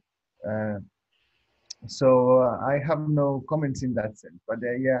way. Uh, so I have no comments in that sense. But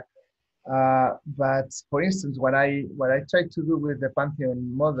yeah. But for instance, what I try to do with the Pantheon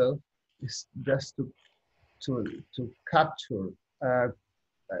model is just to capture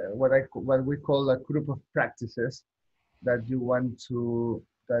what we call a group of practices that you want to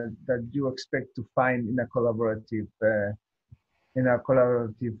that you expect to find in a collaborative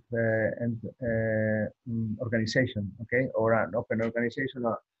organization, okay, or an open organization,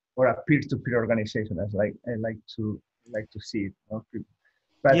 or a peer-to-peer organization, as I like to see it. Okay?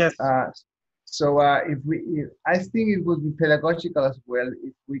 But Yes. I think it would be pedagogical as well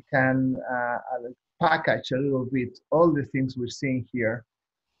if we can package a little bit all the things we're seeing here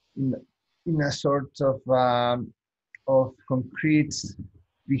in a sort of concrete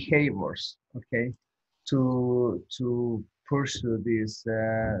behaviors, okay, to pursue this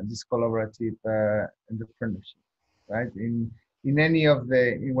collaborative entrepreneurship, right? In any of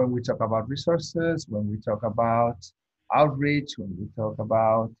when we talk about resources, when we talk about outreach, when we talk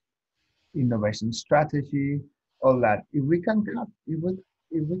about innovation strategy, all that. If we can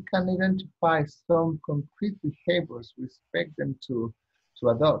identify some concrete behaviors we expect them to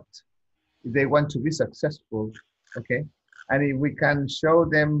adopt, if they want to be successful, okay, and if we can show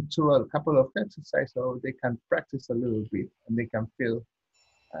them to a couple of exercises, so they can practice a little bit, and they can feel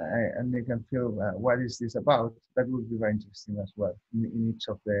what is this about. That would be very interesting as well in each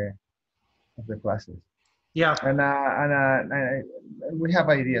of the classes. Yeah. And we have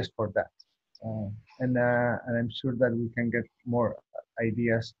ideas for that, and I'm sure that we can get more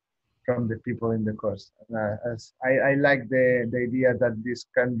ideas from the people in the course. As I like the idea that this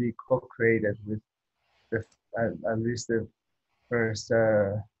can be co-created with the at least the first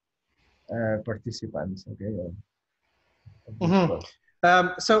participants. Okay. Of this course.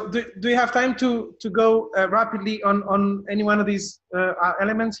 So do you have time to go rapidly on any one of these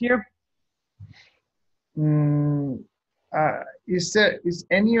elements here? Is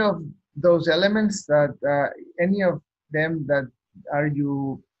any of those elements that any of them that are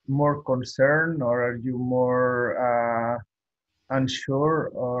you more concerned, or are you more unsure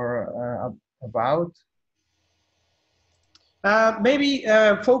or about? Maybe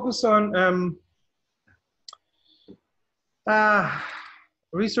focus on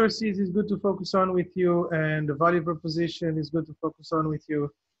resources is good to focus on with you, and the value proposition is good to focus on with you.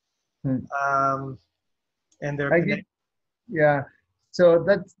 And they're connected. Yeah, so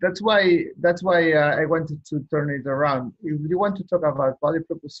that's why I wanted to turn it around. If you want to talk about value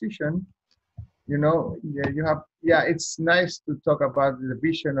proposition, you know, it's nice to talk about the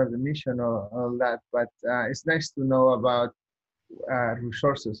vision or the mission or all that, but it's nice to know about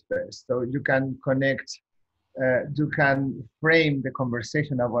resources first, so you can connect. You can frame the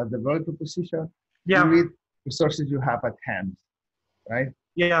conversation about the value proposition with resources you have at hand, right?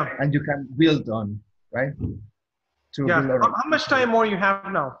 Yeah. And you can build on, right? How much time more you have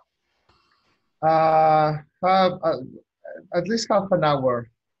now? At least half an hour.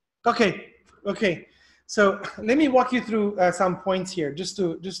 Okay. So let me walk you through some points here, just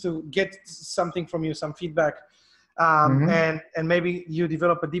to get something from you, some feedback, and maybe you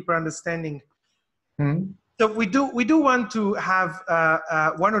develop a deeper understanding. So we do want to have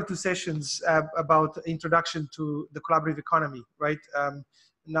 1 or 2 sessions about introduction to the collaborative economy, right?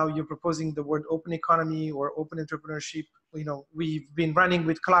 Now you're proposing the word open economy or open entrepreneurship. You know, we've been running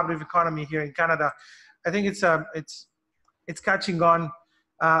with collaborative economy here in Canada. I think it's catching on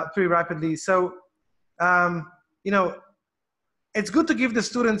pretty rapidly. So, you know, it's good to give the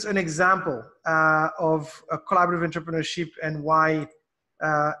students an example of a collaborative entrepreneurship and why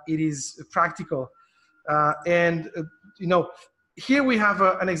it is practical. You know, here we have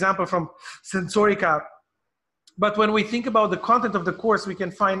an example from Sensorica. But when we think about the content of the course, we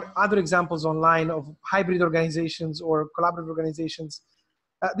can find other examples online of hybrid organizations or collaborative organizations.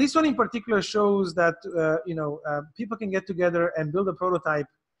 This one in particular shows that you know, people can get together and build a prototype,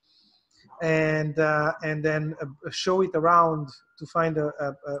 and then show it around to find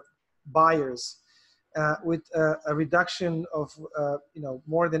buyers with a reduction of you know,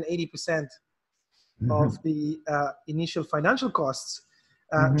 more than 80% of the initial financial costs.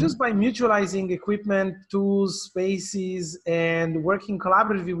 Just by mutualizing equipment, tools, spaces, and working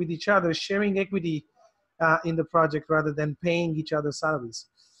collaboratively with each other, sharing equity in the project rather than paying each other salaries.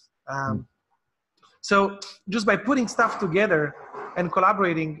 So just by putting stuff together and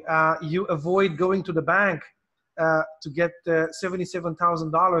collaborating, you avoid going to the bank to get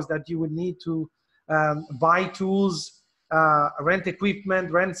 $77,000 that you would need to buy tools, rent equipment,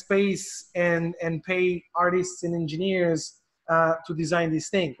 rent space, and pay artists and engineers to design this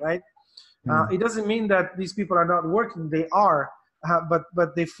thing, right? It doesn't mean that these people are not working. They are,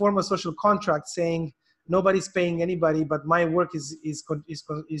 but they form a social contract saying nobody's paying anybody, but my work is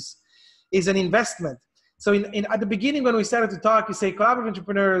an investment. So at the beginning, when we started to talk, you say collaborative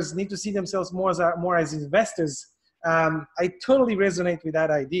entrepreneurs need to see themselves more as investors. I totally resonate with that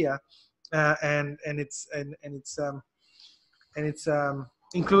idea, and it's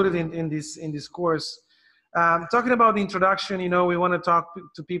included in this course. Talking about the introduction, you know, we want to talk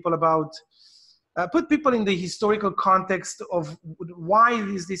to people about, put people in the historical context of why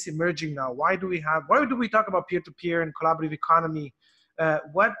is this emerging now? Why do we talk about peer-to-peer and collaborative economy?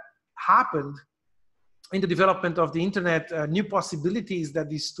 What happened in the development of the internet, new possibilities that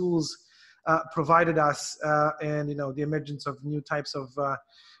these tools provided us, and, you know, the emergence of new types of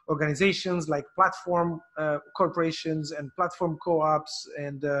organizations like platform corporations and platform co-ops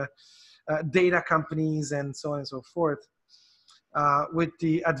and data companies and so on and so forth, with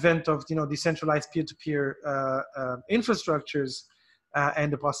the advent of, you know, decentralized peer-to-peer infrastructures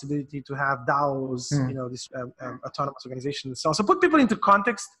and the possibility to have DAOs, you know, this autonomous organizations and so on. So put people into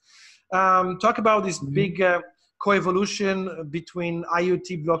context, talk about this big coevolution between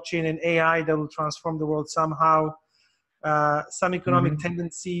IoT, blockchain, and AI that will transform the world somehow. Some economic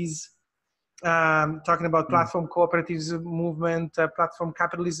tendencies, talking about platform cooperativism movement, platform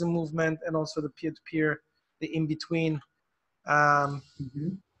capitalism movement, and also the peer-to-peer, the in-between. And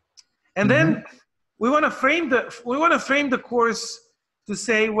then we want to frame the course to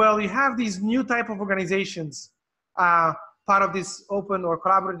say, well, you have these new type of organizations, part of this open or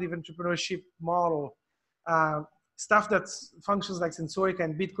collaborative entrepreneurship model, stuff that functions like Sensorica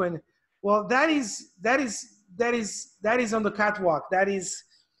and Bitcoin. Well, that is on the catwalk. That is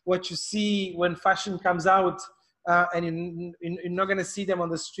what you see when fashion comes out, and you're not going to see them on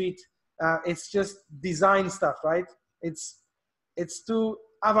the street. It's just design stuff, right? It's too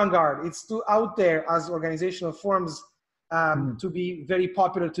avant-garde. It's too out there as organizational forms to be very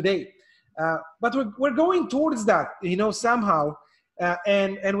popular today. But we're going towards that, somehow.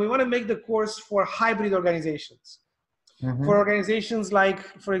 And we want to make the course for hybrid organizations. For organizations like,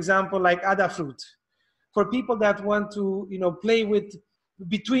 for example, like Adafruit. For people that want to, play with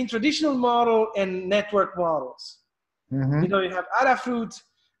between traditional model and network models. You have Adafruit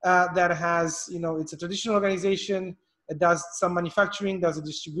that has, it's a traditional organization. It does some manufacturing, does a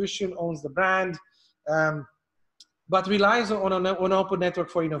distribution, owns the brand, but relies on an open network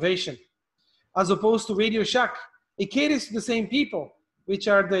for innovation. As opposed to Radio Shack, it caters to the same people, which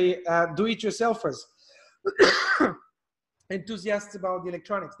are the do-it-yourselfers, enthusiasts about the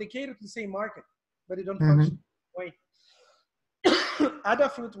electronics. They cater to the same market, but they don't function the way.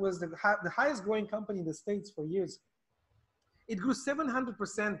 Adafruit was the highest growing company in the States for years. It grew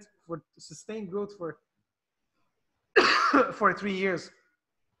 700% for sustained growth for 3 years.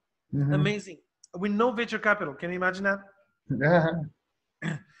 Amazing. With no venture capital. Can you imagine that?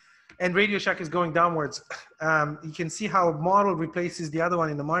 And Radio Shack is going downwards. You can see how a model replaces the other one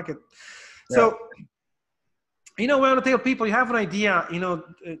in the market. So, we want to tell people, you have an idea, you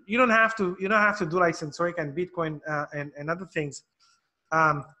don't have to do like Sensorica and Bitcoin and other things.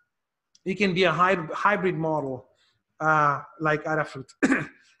 You can be a hybrid model like Adafruit.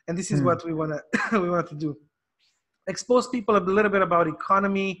 And this is what we want to do. Expose people a little bit about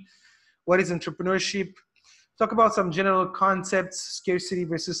economy, what is entrepreneurship, talk about some general concepts, scarcity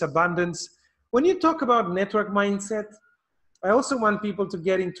versus abundance. When you talk about network mindset, I also want people to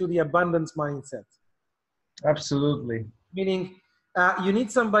get into the abundance mindset. Absolutely. Meaning, you need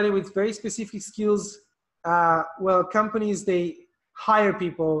somebody with very specific skills. Companies, they hire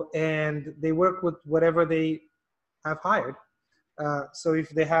people and they work with whatever they have hired. So if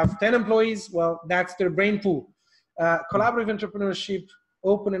they have 10 employees, well, that's their brain pool. Collaborative entrepreneurship,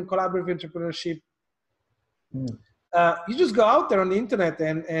 open and collaborative entrepreneurship. You just go out there on the internet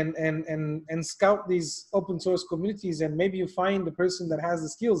and scout these open source communities, and maybe you find the person that has the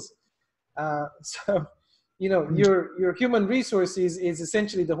skills. Your human resources is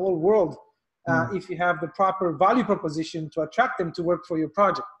essentially the whole world. If you have the proper value proposition to attract them to work for your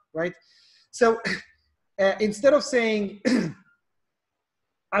project, right? So instead of saying,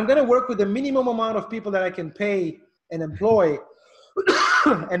 I'm going to work with the minimum amount of people that I can pay and employ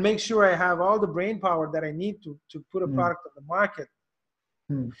and make sure I have all the brain power that I need to put a product on the market.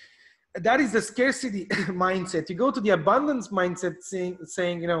 That is the scarcity mindset. You go to the abundance mindset saying,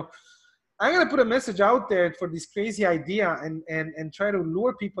 I'm going to put a message out there for this crazy idea and try to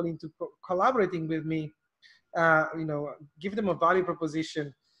lure people into collaborating with me, give them a value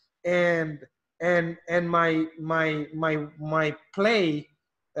proposition, and my play,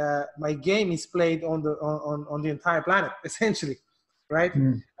 my game is played on the entire planet, essentially, right?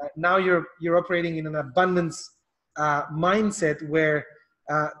 Now you're operating in an abundance mindset where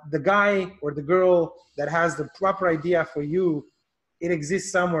the guy or the girl that has the proper idea for you, it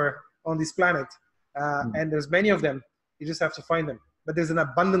exists somewhere on this planet, and there's many of them. You just have to find them, but there's an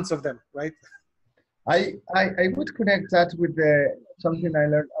abundance of them, right? I would connect that with something I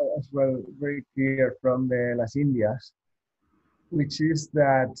learned as well, very clear from the Las Indias, which is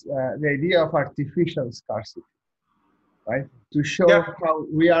that the idea of artificial scarcity, right? To show how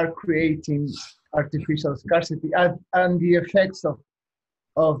we are creating artificial scarcity and the effects of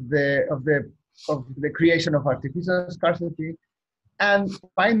the creation of artificial scarcity. And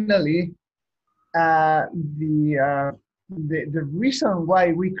finally, the reason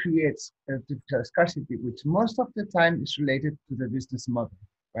why we create artificial scarcity, which most of the time is related to the business model,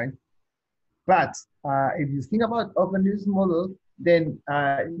 right? But if you think about open business model, then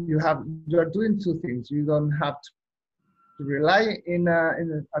you are doing two things. You don't have to rely in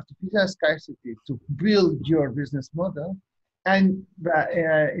artificial scarcity to build your business model. And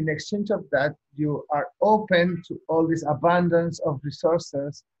in exchange of that, you are open to all this abundance of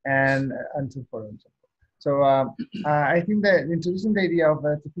resources and so forth and so forth. So I think that introducing the idea of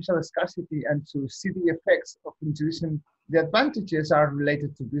artificial scarcity and to see the effects of introducing the advantages are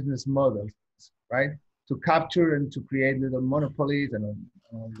related to business models, right? To capture and to create little monopolies and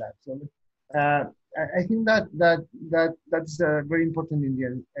all that. So I think that's very important in the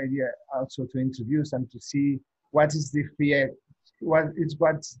idea also to introduce and to see what is the effect,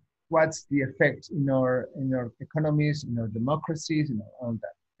 what's the effect in our economies, in our democracies, and all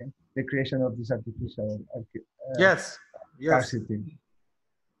that. Okay? The creation of this artificial Yes. scarcity.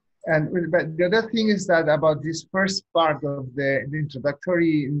 And but the other thing is that about this first part of the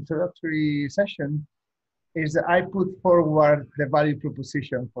introductory session is that I put forward the value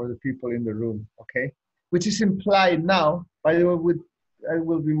proposition for the people in the room, okay, which is implied now. By the way, I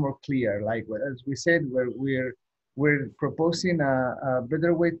will be more clear. Like as we said, we're proposing a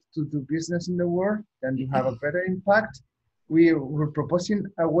better way to do business in the world and to have a better impact. We're proposing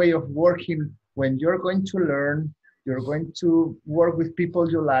a way of working when you're going to learn, you're going to work with people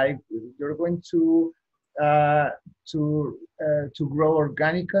you like, you're going to grow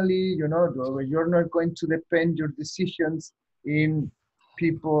organically. You know, you're not going to depend your decisions in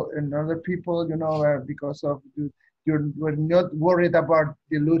people and other people. You know, because of you're not worried about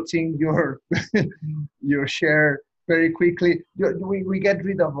diluting your your share very quickly. We get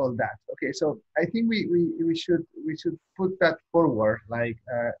rid of all that. Okay, so I think we should put that forward. Like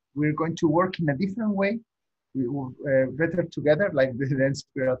we're going to work in a different way. We better together, like the then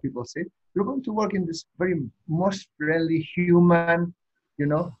spiral people say. We're going to work in this very most friendly, human, you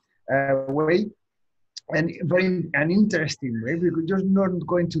know, way, and very an interesting way. Because you're not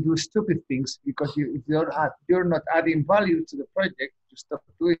going to do stupid things because if you're not adding value to the project, you stop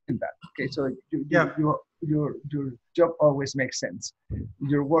doing that. Okay, so your job always makes sense.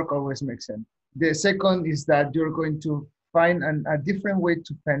 Your work always makes sense. The second is that you're going to find a different way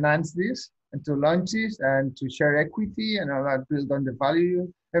to finance this and to launch this and to share equity and all that, build on the value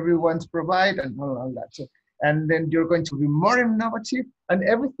everyone's provide and all that. So, and then you're going to be more innovative, and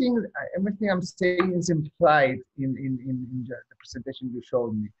everything I'm saying is implied in the presentation you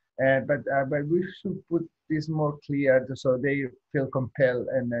showed me. But we should put this more clear so they feel compelled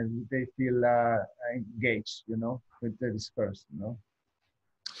and then they feel engaged, you know, with the discourse, you know.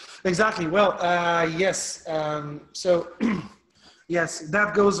 Exactly. Well, yes. So yes,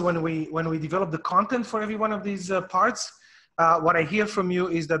 that goes when we develop the content for every one of these parts. What I hear from you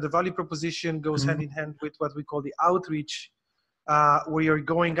is that the value proposition goes hand in hand with what we call the outreach, where you're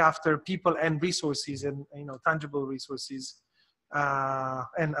going after people and resources and tangible resources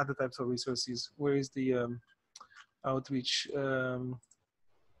and other types of resources. Where is the outreach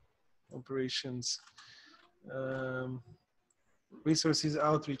operations? Resources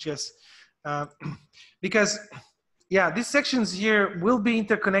outreach, yes. Because yeah, these sections here will be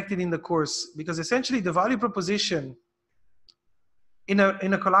interconnected in the course, because essentially the value proposition in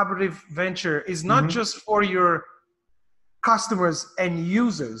a collaborative venture is not just for your customers and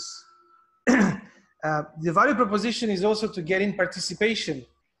users. The value proposition is also to get in participation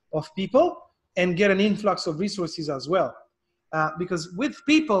of people and get an influx of resources as well. Because with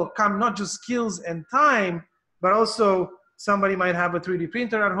people come not just skills and time, but also somebody might have a 3D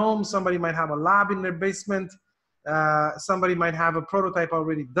printer at home, somebody might have a lab in their basement, somebody might have a prototype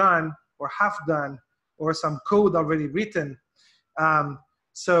already done or half done, or some code already written.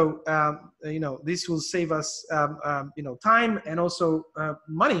 This will save us time and also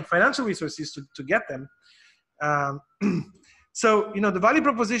money, financial resources to get them. So the value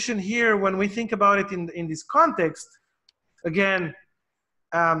proposition here, when we think about it in this context, again,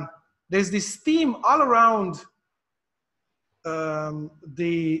 there's this theme all around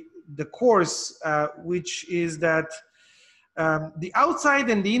the course, which is that the outside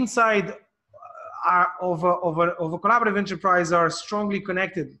and the inside of a collaborative enterprise are strongly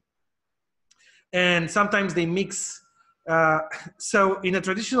connected, and sometimes they mix. So in a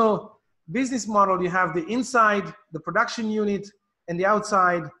traditional business model, you have the inside, the production unit, and the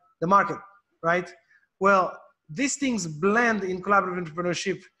outside, the market, right? Well, these things blend in collaborative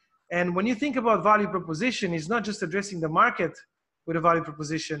entrepreneurship. And when you think about value proposition, it's not just addressing the market with a value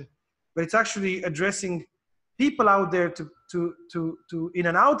proposition, but it's actually addressing people out there to in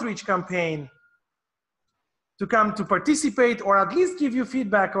an outreach campaign, to come to participate or at least give you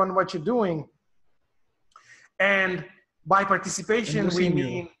feedback on what you're doing. And by participation, we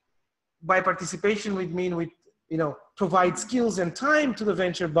mean provide skills and time to the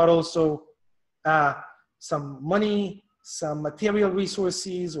venture, but also some money, some material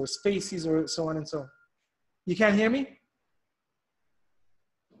resources or spaces or so on and so on. You can't hear me?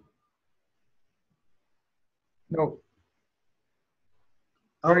 No.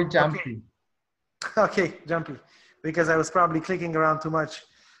 Very jumpy. Okay. Okay, jumpy, because I was probably clicking around too much.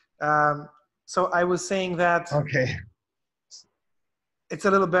 So I was saying that Okay. it's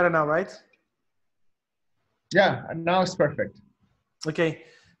a little better now, right? Yeah, now it's perfect. Okay.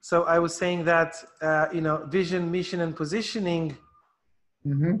 So I was saying that, vision, mission, and positioning,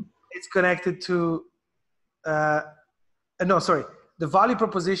 Mm-hmm. it's connected to, no, sorry. The value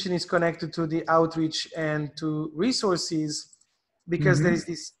proposition is connected to the outreach and to resources, because there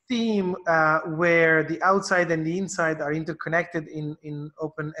Mm-hmm. is this theme where the outside and the inside are interconnected in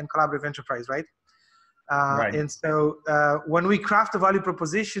open and collaborative enterprise, right? Right. And so when we craft a value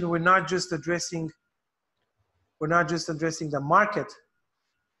proposition, we're not just addressing the market.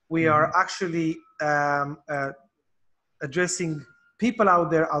 We Mm-hmm. are actually addressing people out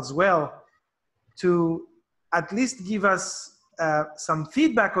there as well, to at least give us some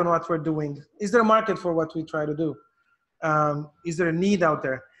feedback on what we're doing. Is there a market for what we try to do? Is there a need out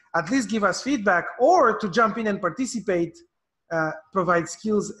there? At least give us feedback, or to jump in and participate, provide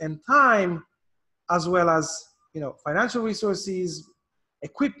skills and time, as well as financial resources,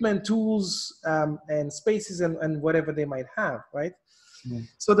 equipment, tools, and spaces, and whatever they might have, right? Mm-hmm.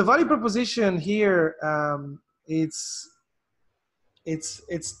 So the value proposition here, it's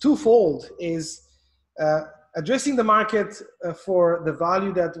twofold. Is addressing the market for the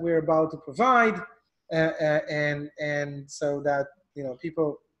value that we're about to provide, and so that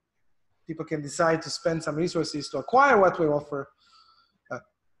people can decide to spend some resources to acquire what we offer.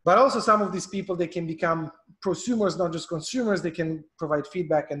 But also, some of these people, they can become prosumers, not just consumers. They can provide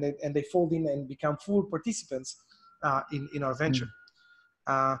feedback, and they fold in and become full participants in our venture.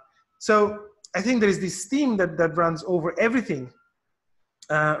 So I think there is this theme that runs over everything,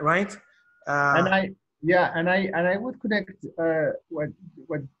 right? And I would connect what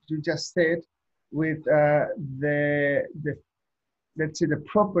you just said with the let's say the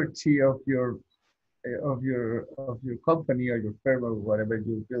property of your company or your firm or whatever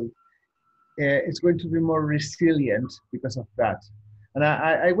you build. It's going to be more resilient because of that. And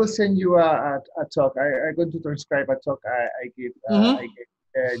I will send you a talk. I'm going to transcribe a talk I gave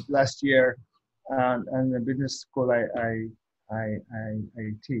last year, and the business school I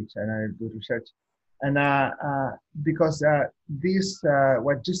teach and I do research. And because this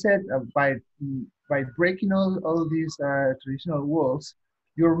what you said, by breaking all these traditional walls,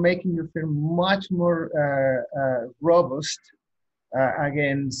 you're making your firm much more robust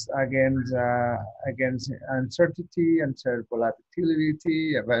against uncertainty and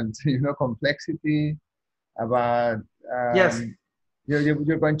volatility, about complexity, about Yes.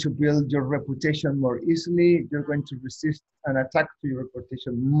 you're going to build your reputation more easily. You're going to resist an attack to your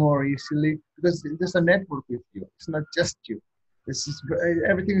reputation more easily, because there's a network with you. It's not just you. This is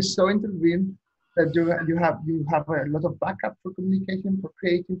everything is so intervened that you have a lot of backup for communication, for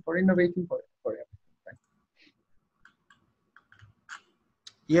creating, for innovating, for everything. Right?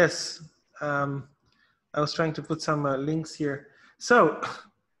 Yes. I was trying to put some links here. So,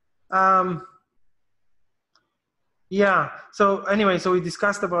 yeah. So anyway, so we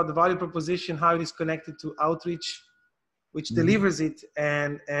discussed about the value proposition, how it is connected to outreach, which delivers it,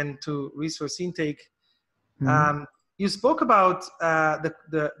 and to resource intake. You spoke about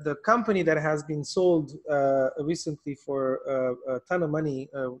the company that has been sold recently for a ton of money.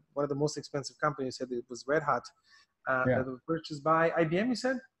 One of the most expensive companies. You said it was Red Hat. That was purchased by IBM. You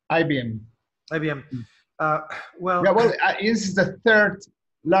said IBM. IBM. Well, this is the third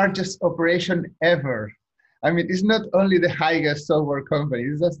largest operation ever. I mean, it's not only the highest software company;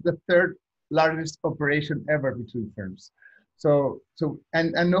 it's just the third largest operation ever between firms. So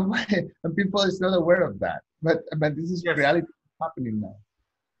and nobody, and people is not aware of that. But this is reality happening now.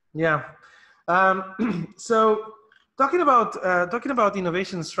 Yeah. So talking about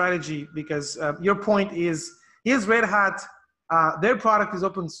innovation strategy, because your point is, here's Red Hat. Their product is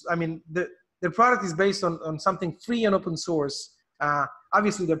open. I mean, their product is based on something free and open source.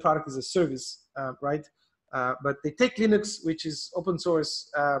 Obviously, their product is a service, right? But they take Linux, which is open source.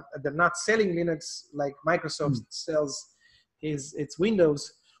 They're not selling Linux like Microsoft sells its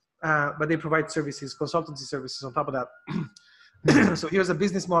Windows, but they provide services, consultancy services on top of that. So here's a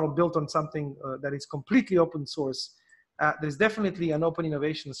business model built on something that is completely open source. There's definitely an open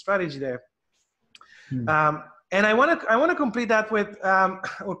innovation strategy there. And I want to complete that with,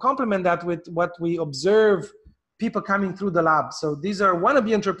 or complement that with what we observe people coming through the lab. So these are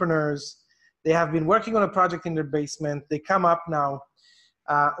wannabe entrepreneurs. They have been working on a project in their basement. They come up now.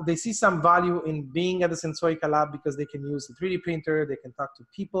 They see some value in being at the Sensorica lab because they can use the 3D printer. They can talk to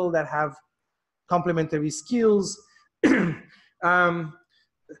people that have complementary skills.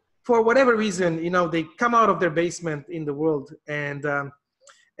 For whatever reason, they come out of their basement in the world, and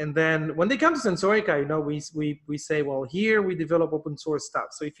And then when they come to Sensorica, you know, we say, well, here we develop open source stuff.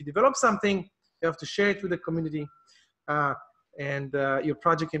 So if you develop something, you have to share it with the community, and your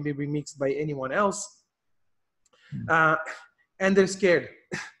project can be remixed by anyone else. And they're scared.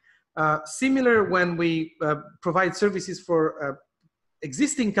 Similar when we provide services for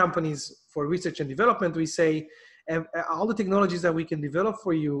existing companies for research and development, we say all the technologies that we can develop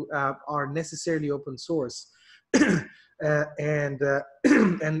for you are necessarily open source, and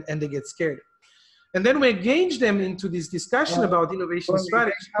they get scared. And then we engage them into this discussion about innovation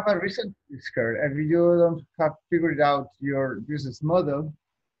strategy. If you have a recent scared, if you don't have figured out your business model,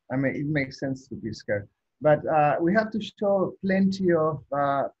 I mean, it makes sense to be scared. But we have to show plenty of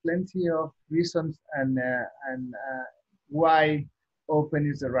reasons and why open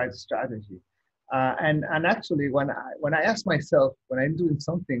is the right strategy. And actually, when I ask myself, when I'm doing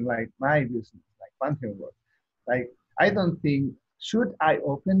something like my business, like Pantheon work, like I don't think, should I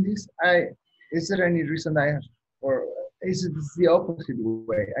open this? Is there any reason I have, or is it the opposite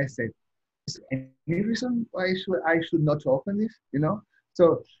way? I say, is there any reason why I should not open this? You know,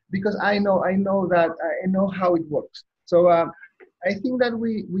 so because I know how it works. So I think that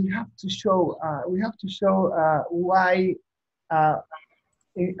we have to show why.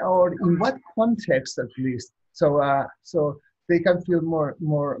 Or in what context at least, so they can feel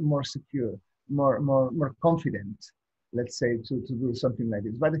more secure, more confident, let's say, to do something like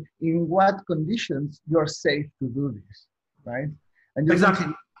this. But in what conditions you're safe to do this, right? And you're exactly.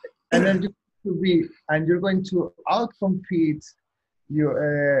 And then you're going to outcompete your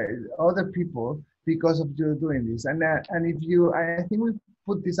other people because of you doing this. And I think we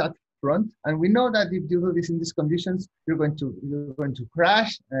put this up front, and we know that if you do this in these conditions, you're going to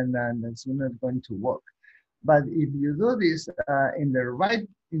crash, and it's not going to work. But if you do this in the right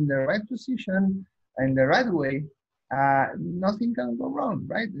position, in the right way, nothing can go wrong,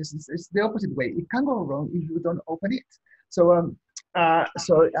 right? It's the opposite way. It can go wrong if you don't open it. So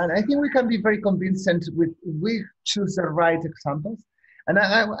and I think we can be very convincing we choose the right examples. And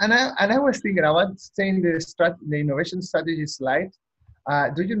I was thinking about saying the innovation strategy slide.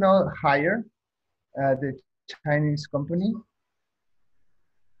 Do you know Haier, the Chinese company?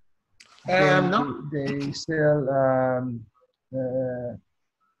 No. They sell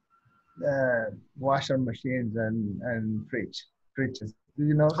washer machines and fridges. Do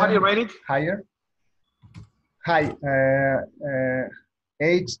you know How do you write it? Haier.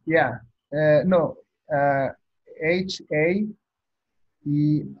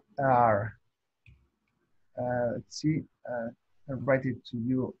 H-A-E-R. Let's see. I'll write it to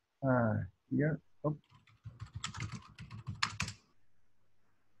you here. Oh.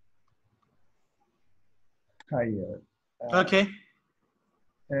 Haier. Okay.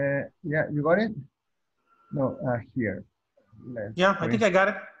 Yeah, you got it? No, here. Yeah, I think I got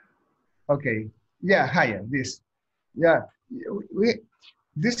it. Okay. Yeah, Haier. This. Yeah,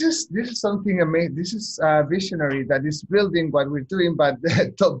 this is something amazing. This is visionary that is building what we're doing, but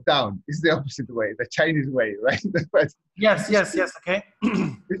top down. It's the opposite way, the Chinese way, right? Yes. Okay.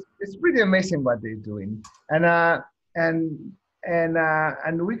 It's pretty amazing what they're doing, and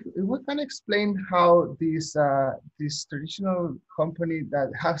we can explain how this traditional company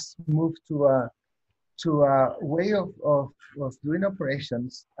that has moved to a way of doing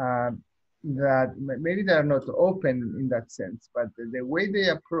operations. That maybe they are not open in that sense, but the way they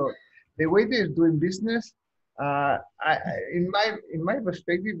approach, the way they're doing business, in my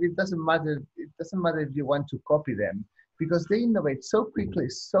perspective, it doesn't matter. It doesn't matter if you want to copy them, because they innovate so quickly,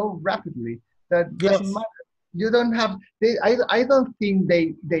 so rapidly that doesn't matter. You don't have. I don't think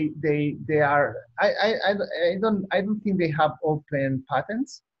they are. I don't think they have open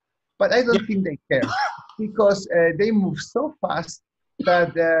patents, but I don't think they care, because they move so fast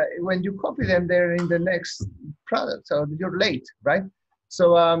that when you copy them, they're in the next product, so you're late, right?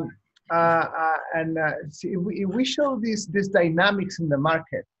 So see, if we show these dynamics in the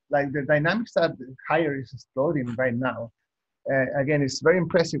market, like the dynamics that Haier is exploding right now, again, it's very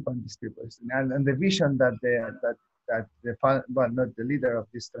impressive on these people, and the vision that not the leader of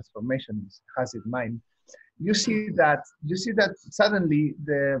this transformation has in mind. You see that suddenly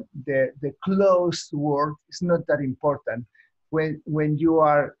the closed world is not that important. When you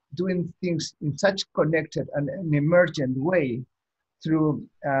are doing things in such connected and an emergent way through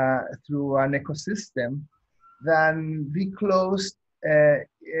an ecosystem, then be closed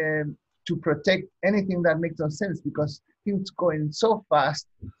to protect anything that makes no sense, because things going so fast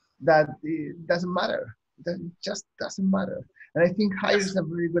that it doesn't matter. It just doesn't matter. And I think Haier is a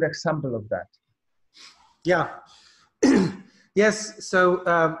very good example of that. Yeah. Yes. So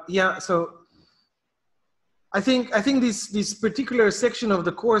so I think this particular section of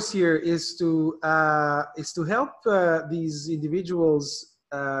the course here is to help these individuals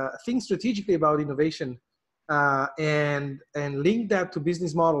think strategically about innovation and link that to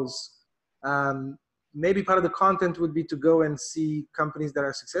business models. Maybe part of the content would be to go and see companies that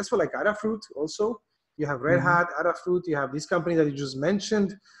are successful, like Adafruit. Also, you have Red Hat, Adafruit. You have this company that you just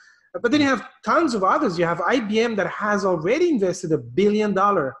mentioned, but then you have tons of others. You have IBM that has already invested $1 billion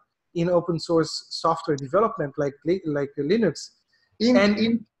in open source software development, like Linux.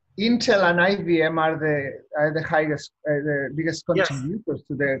 Intel and IBM are the highest, the biggest contributors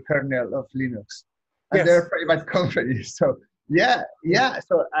to the kernel of Linux, and they're private companies. So yeah.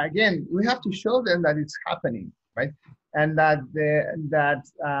 So again, we have to show them that it's happening, right? And that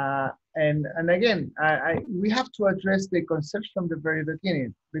and again, we have to address the concerns from the very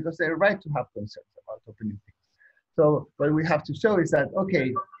beginning, because they're right to have concerns about opening things. So what we have to show is that,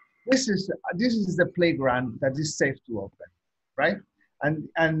 okay, this is the playground that is safe to open, right? And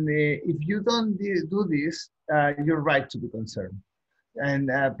if you don't do this, you're right to be concerned.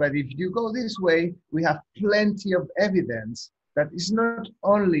 And but if you go this way, we have plenty of evidence that is not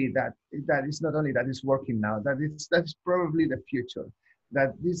only that is working now. That is probably the future.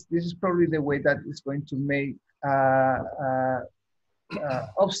 That this is probably the way that is going to make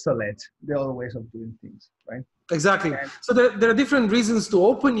obsolete the old ways of doing things, right? Exactly. So there are different reasons to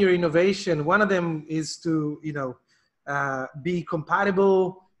open your innovation. One of them is to be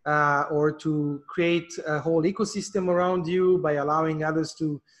compatible or to create a whole ecosystem around you by allowing others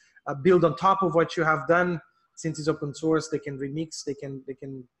to build on top of what you have done. Since it's open source, they can remix, they can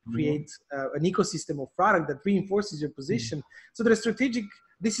create an ecosystem of product that reinforces your position. So they're strategic.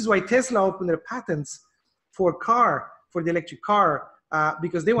 This is why Tesla opened their patents for the electric car,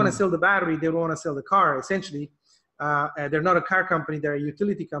 because they want to sell the battery, they don't want to sell the car, essentially. They're not a car company, they're a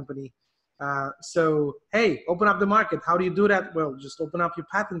utility company. So, hey, open up the market. How do you do that? Well, just open up your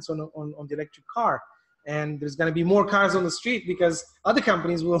patents on the electric car. And there's going to be more cars on the street because other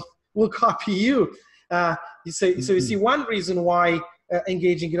companies will copy you. So you see one reason why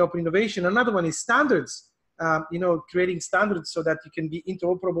engaging in open innovation. Another one is standards. Creating standards so that you can be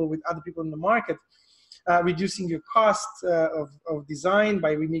interoperable with other people in the market. Reducing your cost of design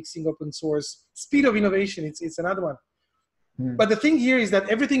by remixing open source. Speed of innovation, it's another one. But the thing here is that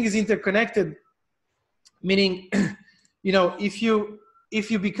everything is interconnected, meaning, if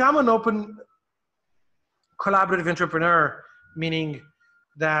you become an open collaborative entrepreneur, meaning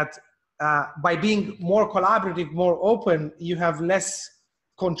that by being more collaborative, more open, you have less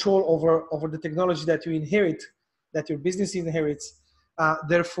control over the technology that you inherit, that your business inherits.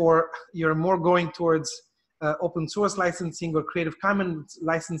 Therefore, you're more going towards open source licensing or Creative Commons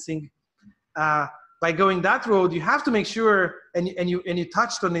licensing. By going that road, you have to make sure, and you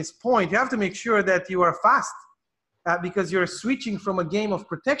touched on this point, you have to make sure that you are fast, because you're switching from a game of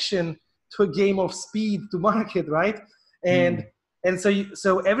protection to a game of speed to market, right? And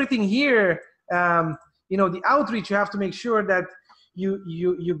so everything here, the outreach, you have to make sure that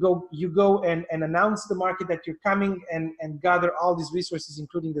you go and announce the market that you're coming and gather all these resources,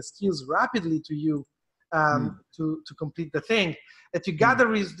 including the skills, rapidly to you to complete the thing. That you gather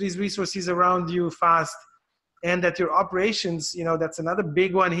these resources around you fast, and that your operations, that's another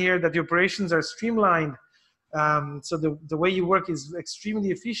big one here, that your operations are streamlined. So the way you work is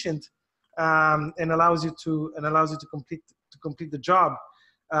extremely efficient, and allows you to complete the job.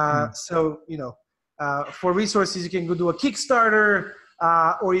 So for resources, you can go do a Kickstarter,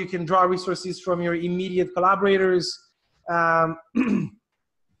 or you can draw resources from your immediate collaborators,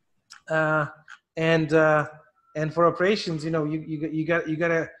 and for operations, you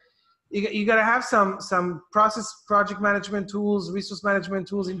gotta have some project management tools, resource management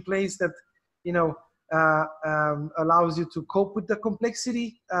tools in place that allows you to cope with the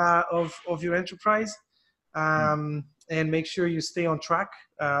complexity of your enterprise, and make sure you stay on track.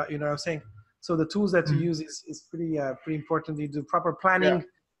 You know what I'm saying? So the tools that you use is pretty important. You do proper planning,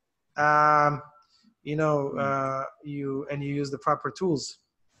 you use the proper tools.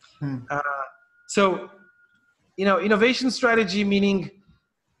 So, innovation strategy, meaning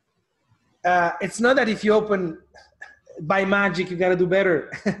it's not that if you open by magic, you got to do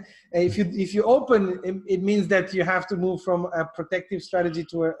better. If you open, it means that you have to move from a protective strategy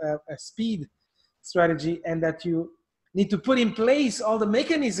to a speed strategy, and that you need to put in place all the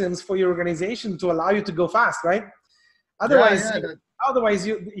mechanisms for your organization to allow you to go fast, right? Otherwise, otherwise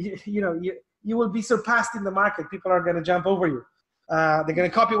you will be surpassed in the market. People are going to jump over you. They're going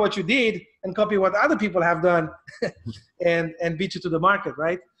to copy what you did and copy what other people have done, and beat you to the market,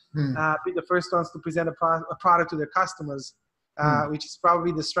 right? Be the first ones to present a product to their customers, which is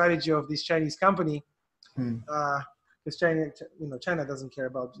probably the strategy of this Chinese company. because China doesn't care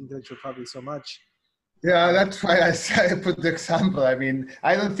about intellectual property so much. Yeah, that's why I put the example. I mean,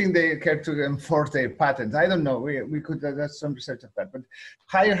 I don't think they care to enforce their patents. I don't know. We could that's some research of that. But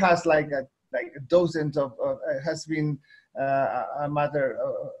Hire has like dozens of has been a matter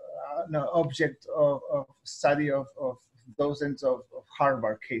no, object of study of dozens of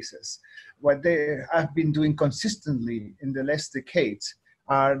Harvard cases. What they have been doing consistently in the last decades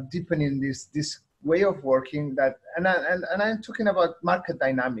are deepening this way of working that, and I'm talking about market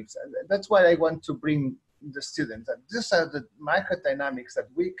dynamics. That's why I want to bring the students. These are the market dynamics that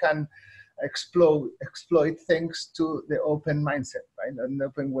we can exploit thanks to the open mindset, right? An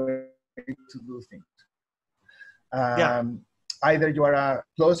open way to do things. Either you are a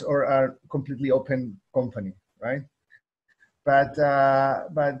closed or a completely open company, right? But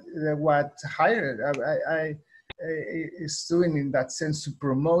what Hire is doing in that sense to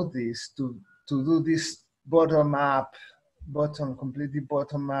promote this, to do this completely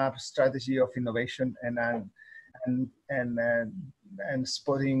bottom-up strategy of innovation and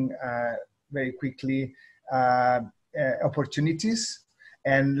spotting very quickly opportunities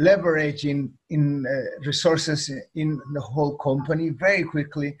and leveraging in resources in the whole company very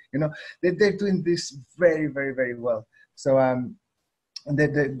quickly. They're doing this very, very, very well. So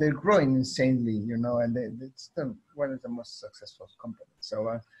they're growing insanely, and it's one of the most successful companies.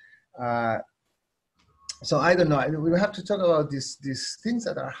 So I don't know. We have to talk about these things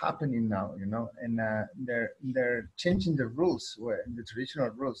that are happening now, and they're changing the rules, the traditional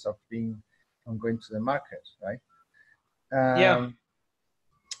rules of going to the market, right?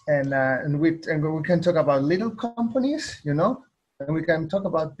 And we can talk about little companies, and we can talk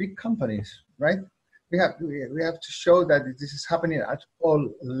about big companies, right? We have to show that this is happening at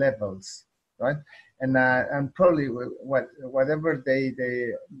all levels, right? And probably whatever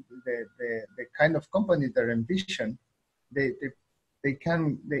the kind of company they envision, they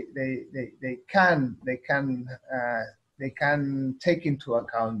can take into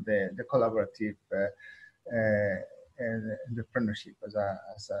account the collaborative entrepreneurship as a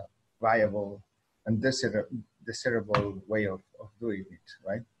viable and desirable way of doing it,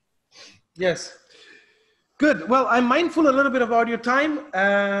 right? Yes. Good. Well, I'm mindful a little bit about your time,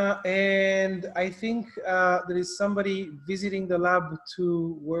 and I think there is somebody visiting the lab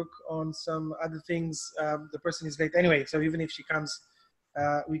to work on some other things. The person is late anyway, so even if she comes,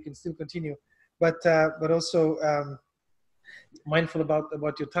 we can still continue. But also mindful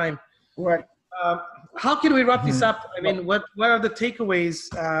about your time. Right. How can we wrap this up? I mean, what are the takeaways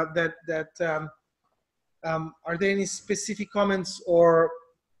that are there any specific comments or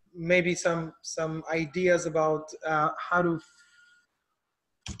maybe some ideas about how to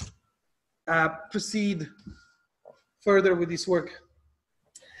proceed further with this work?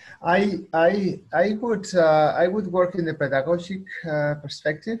 I would work in the pedagogic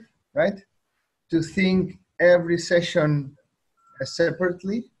perspective, right? To think every session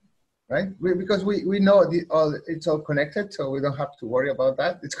separately, right? Because we know it's all connected, so we don't have to worry about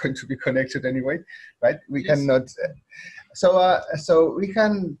that. It's going to be connected anyway, right? We cannot. So we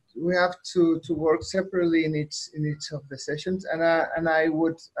have to work separately in each of the sessions, and I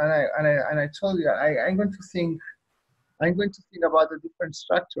told you I'm going to think about a different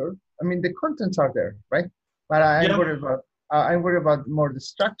structure. I mean, the contents are there, right? But I'm worried about more the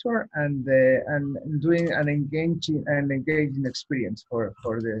structure and doing an engaging experience for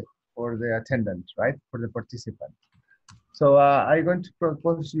the attendant, right? For the participant. So I'm going to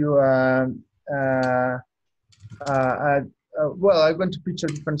propose you. I'm going to pitch a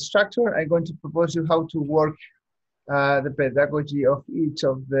different structure. I'm going to propose you how to work the pedagogy of each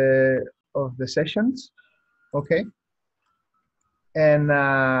of the sessions. Okay. And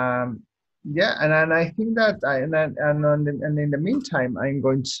and I think that in the meantime, I'm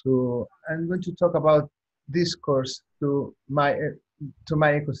going to talk about discourse to my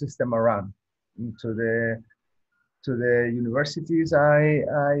ecosystem around, to the universities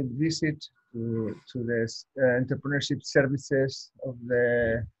I visit, to the entrepreneurship services of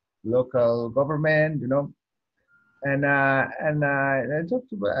the local government, and I'm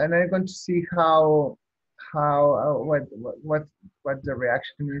going to see what the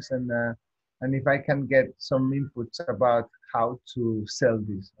reaction is, and if I can get some inputs about how to sell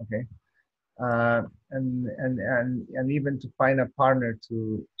this, okay, and even to find a partner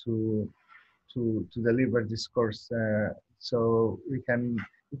to deliver this course, so we can,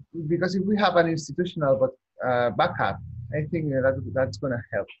 because if we have an institutional backup, I think that's going to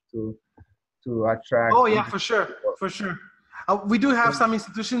help to attract. Oh yeah, for sure. We do have some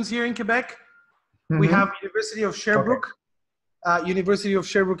institutions here in Quebec. We have University of Sherbrooke. University of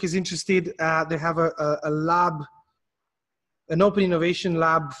Sherbrooke is interested. They have a lab, an open innovation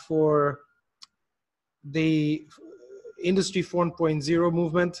lab for the Industry 4.0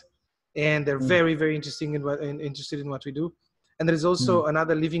 movement, and they're very, very interested in what we do. And there is also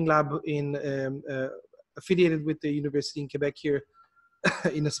another living lab in affiliated with the university in Quebec here,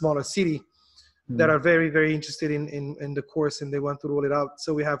 in a smaller city, that are very, very interested in the course, and they want to roll it out.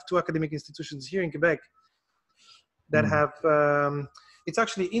 So we have 2 academic institutions here in Quebec that have, it's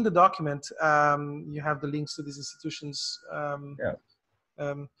actually in the document, you have the links to these institutions.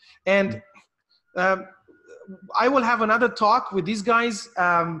 I will have another talk with these guys.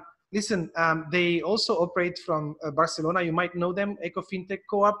 Listen, they also operate from Barcelona. You might know them, Eco FinTech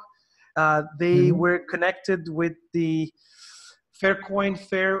Co-op. They were connected with the Faircoin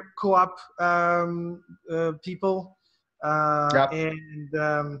Fair Co-op people.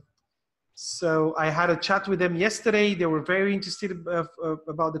 So I had a chat with them yesterday. They were very interested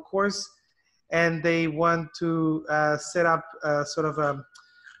about the course, and they want to set up sort of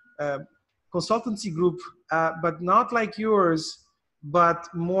a consultancy group, but not like yours, but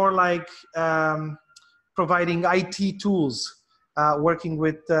more like providing IT tools, working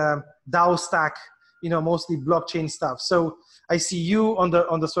with DAO stack, mostly blockchain stuff. So I see you on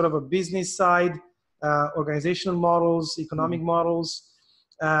the sort of a business side, organizational models, economic models,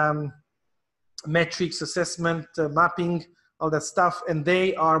 metrics, assessment, mapping, all that stuff, and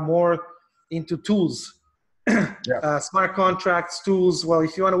they are more into tools. Smart contracts, tools. Well,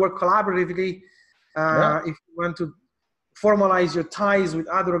 if you want to work collaboratively, if you want to formalize your ties with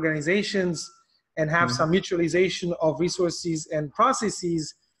other organizations and have some mutualization of resources and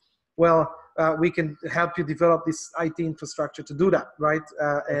processes, well, we can help you develop this IT infrastructure to do that, right?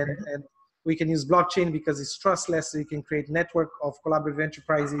 And we can use blockchain because it's trustless. So you can create network of collaborative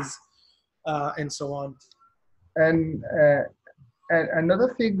enterprises and so on. And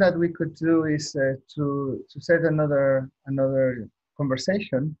another thing that we could do is to set another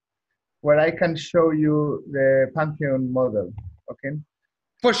conversation where I can show you the Pantheon model. Okay.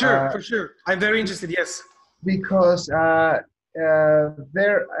 For sure, for sure. I'm very interested. Yes. Because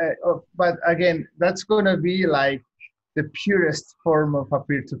but again, that's going to be like the purest form of a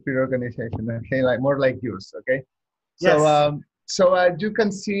peer-to-peer organization. Okay, like more like yours. Okay. So so you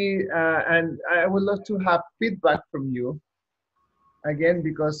can see, and I would love to have feedback from you. Again,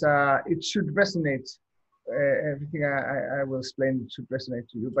 because it should resonate. Everything I will explain should resonate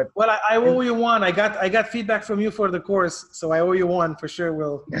to you. But well, I owe you one. I got feedback from you for the course, so I owe you one for sure.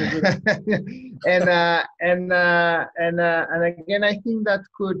 We'll and again, I think that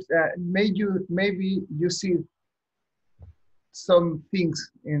could maybe you see some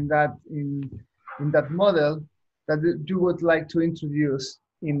things in that model that you would like to introduce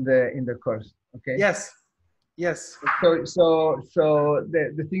in the course. Okay. Yes. Yes. So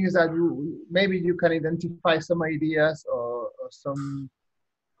the thing is that maybe you can identify some ideas or some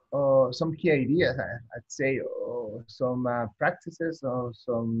key ideas, I'd say, or some practices or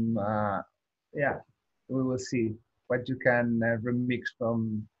some we will see what you can remix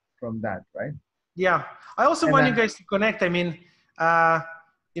from that, right? Yeah. I also want you guys to connect. I mean,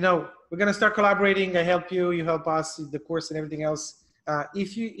 we're gonna start collaborating. I help you, you help us, the course and everything else.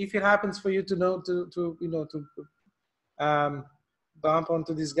 If it happens for you to bump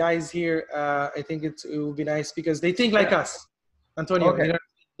onto these guys here, I think it will be nice because they think like us, Antonio. Okay.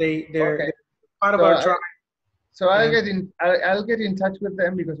 They're part of our tribe. So I'll get in touch with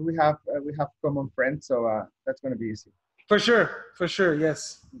them because we have common friends. So that's going to be easy. For sure.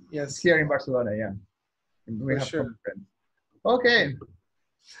 Yes. Here in Barcelona, yeah. We have common friends. Okay.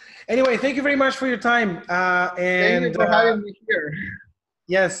 Anyway, thank you very much for your time. And thank you for having me here.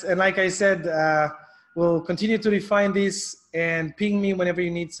 Yes, and like I said, we'll continue to refine this and ping me whenever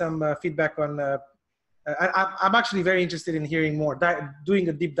you need some feedback on. I'm actually very interested in hearing more, doing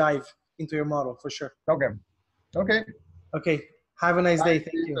a deep dive into your model for sure. Okay. Have a nice day.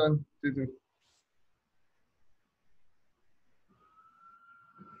 Thank you. You too.